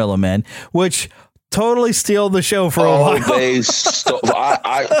Marshmallow Men, which totally steal the show for a while.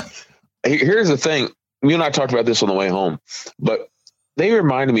 Here's the thing. You and I talked about this on the way home, but they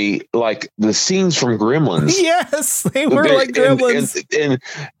reminded me like the scenes from Gremlins. Yes, they were like Gremlins.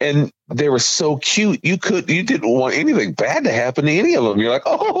 And they were so cute. You didn't want anything bad to happen to any of them. You're like,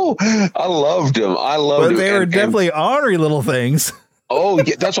 oh, I loved them. But they were definitely ornery little things. Oh,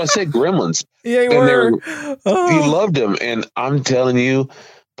 yeah, that's why I said Gremlins. Yeah, you loved them. And I'm telling you,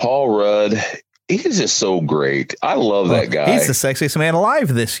 Paul Rudd, he's just so great. I love that guy. He's the sexiest man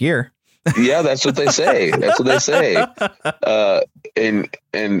alive this year. Yeah, that's what they say.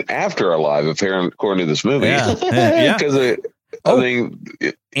 And After Alive, according to this movie. Yeah. Because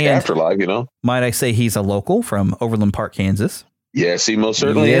Afterlife, you know. Might I say he's a local from Overland Park, Kansas? Yes, he most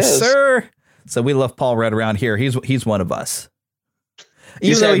certainly is. Yes, sir. So we love Paul Rudd around here. He's one of us.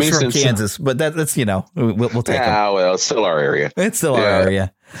 Even though he's from Kansas, but that's we'll take him. Well, it's still our area. It's still our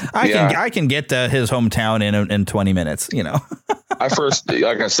area. I can get to his hometown in 20 minutes, you know. I first,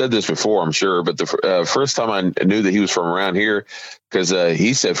 like I said this before, I'm sure, but the first time I knew that he was from around here, because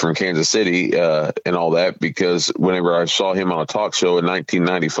he said from Kansas City and all that, because whenever I saw him on a talk show in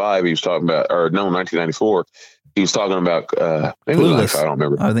 1995, he was talking about, 1994, he was talking about, maybe Clueless. I don't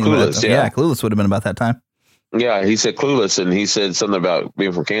remember. Clueless, Clueless would have been about that time. Yeah, he said clueless, and he said something about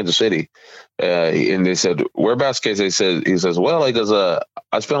being from Kansas City. And they said, whereabouts Kansas? He says, well, he goes,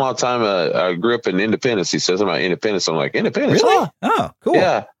 I spent a lot of time, I grew up in Independence. He says about Independence. I'm like, Independence? Really? Huh? Oh, cool.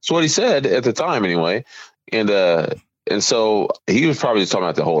 Yeah, that's what he said at the time anyway. And so he was probably just talking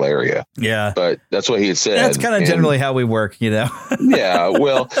about the whole area. Yeah. But that's what he had said. That's kind of generally how we work, Yeah.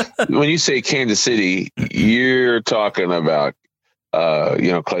 Well, when you say Kansas City, you're talking about,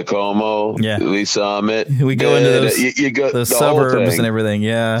 Clay Como, Lee Summit. We go into those, you go, those suburbs and everything.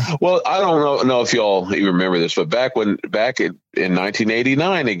 Yeah. Well, I don't know if y'all even remember this, but back in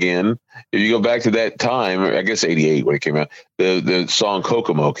 1989 again, if you go back to that time, I guess 88 when it came out, the song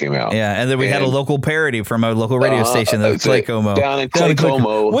Kokomo came out. Yeah. And then we had a local parody from a local radio station, the Clay Como. Down in Clay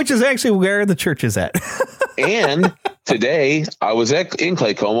Como. Which is actually where the church is at. And today I was in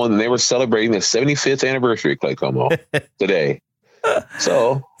Clay Como and they were celebrating the 75th anniversary of Clay Como today.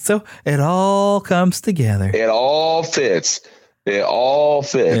 So it all comes together. It all fits. It all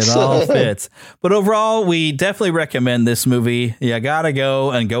fits. But overall, we definitely recommend this movie. You gotta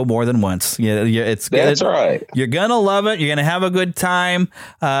go and go more than once. It's good. That's right. You're gonna love it. You're gonna have a good time.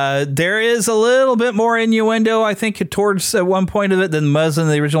 There is a little bit more innuendo, I think, towards one point of it than was in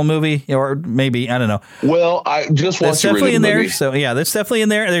the original movie, or maybe I don't know. Well, I just want to read definitely in there. movie. So yeah, that's definitely in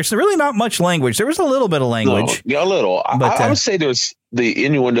there. There's really not much language. There was a little bit of language. No, yeah, a little. But, I would say there's the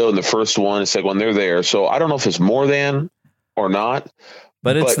innuendo in the first one, the second one. They're there. So I don't know if it's more than or not,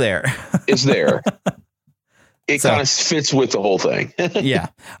 but it's there. It's there. It kind of fits with the whole thing. Yeah.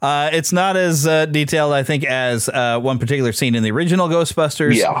 It's not as detailed, I think, as one particular scene in the original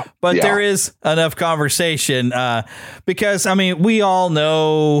Ghostbusters. Yeah. But there is enough conversation because, I mean, we all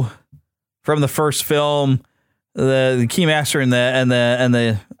know from the first film, the Keymaster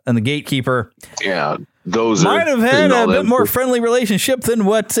and the Gatekeeper. Yeah. Might have had a bit more friendly relationship than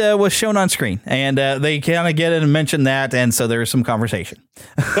what was shown on screen. And they kind of get in and mention that. And so there's some conversation.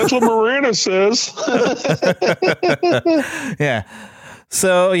 That's what Miranda says. Yeah.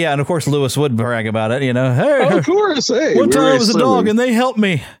 So, yeah. And of course, Lewis would brag about it, Hey, of course. Hey, one time I was a dog and they helped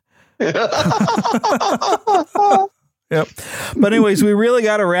me. Yep. But anyways, we really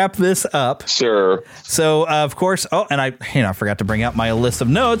got to wrap this up. Sure. So, of course, and I forgot to bring out my list of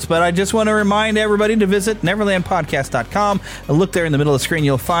notes, but I just want to remind everybody to visit neverlandpodcast.com and look there in the middle of the screen.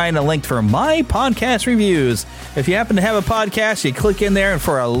 You'll find a link for my podcast reviews. If you happen to have a podcast, you click in there, and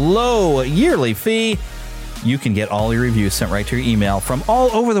for a low yearly fee, you can get all your reviews sent right to your email from all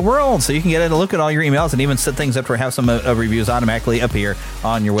over the world. So you can get a look at all your emails and even set things up to have some reviews automatically appear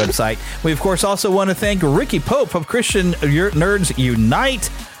on your website. We, of course, also want to thank Ricky Pope of Christian Nerds Unite,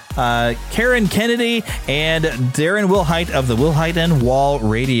 Karen Kennedy, and Darren Wilhite of the Wilhite and Wall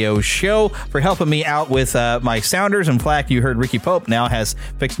Radio Show for helping me out with my sounders. In fact, you heard Ricky Pope now has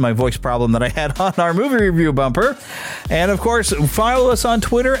fixed my voice problem that I had on our movie review bumper. And of course, follow us on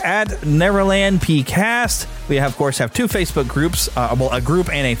Twitter at NeverlandPcast. We of course have two Facebook groups, a group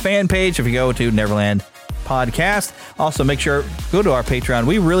and a fan page. If you go to Neverland Podcast, also make sure go to our Patreon.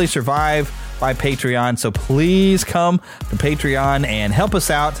 We really survive by Patreon, so please come to Patreon and help us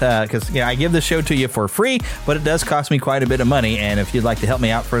out because I give the show to you for free, but it does cost me quite a bit of money. And if you'd like to help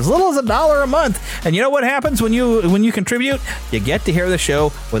me out for as little as $1 a month, and you know what happens when you contribute, you get to hear the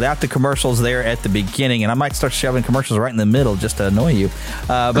show without the commercials there at the beginning. And I might start shoving commercials right in the middle just to annoy you,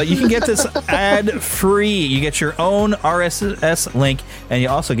 but you can get this ad free. You get your own RSS link, and you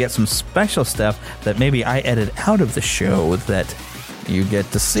also get some special stuff that maybe I edit out of the show that you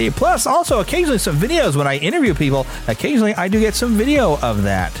get to see. Plus, also occasionally some videos when I interview people. Occasionally, I do get some video of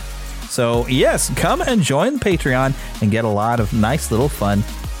that. So, yes, come and join Patreon and get a lot of nice little fun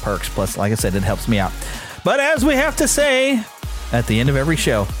perks. Plus, like I said, it helps me out. But as we have to say at the end of every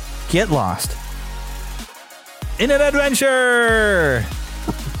show, get lost in an adventure.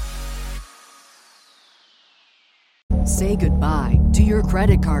 Say goodbye to your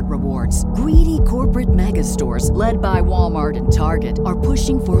credit card rewards. Greedy corporate mega stores, led by Walmart and Target, are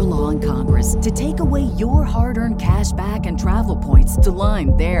pushing for a law in Congress to take away your hard-earned cash back and travel points to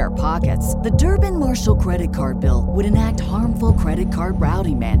line their pockets. The Durbin-Marshall credit card bill would enact harmful credit card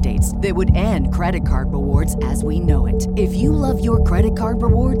routing mandates that would end credit card rewards as we know it. If you love your credit card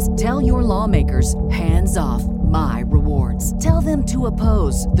rewards, tell your lawmakers, hands off my rewards. Tell them to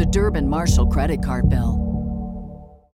oppose the Durbin-Marshall credit card bill.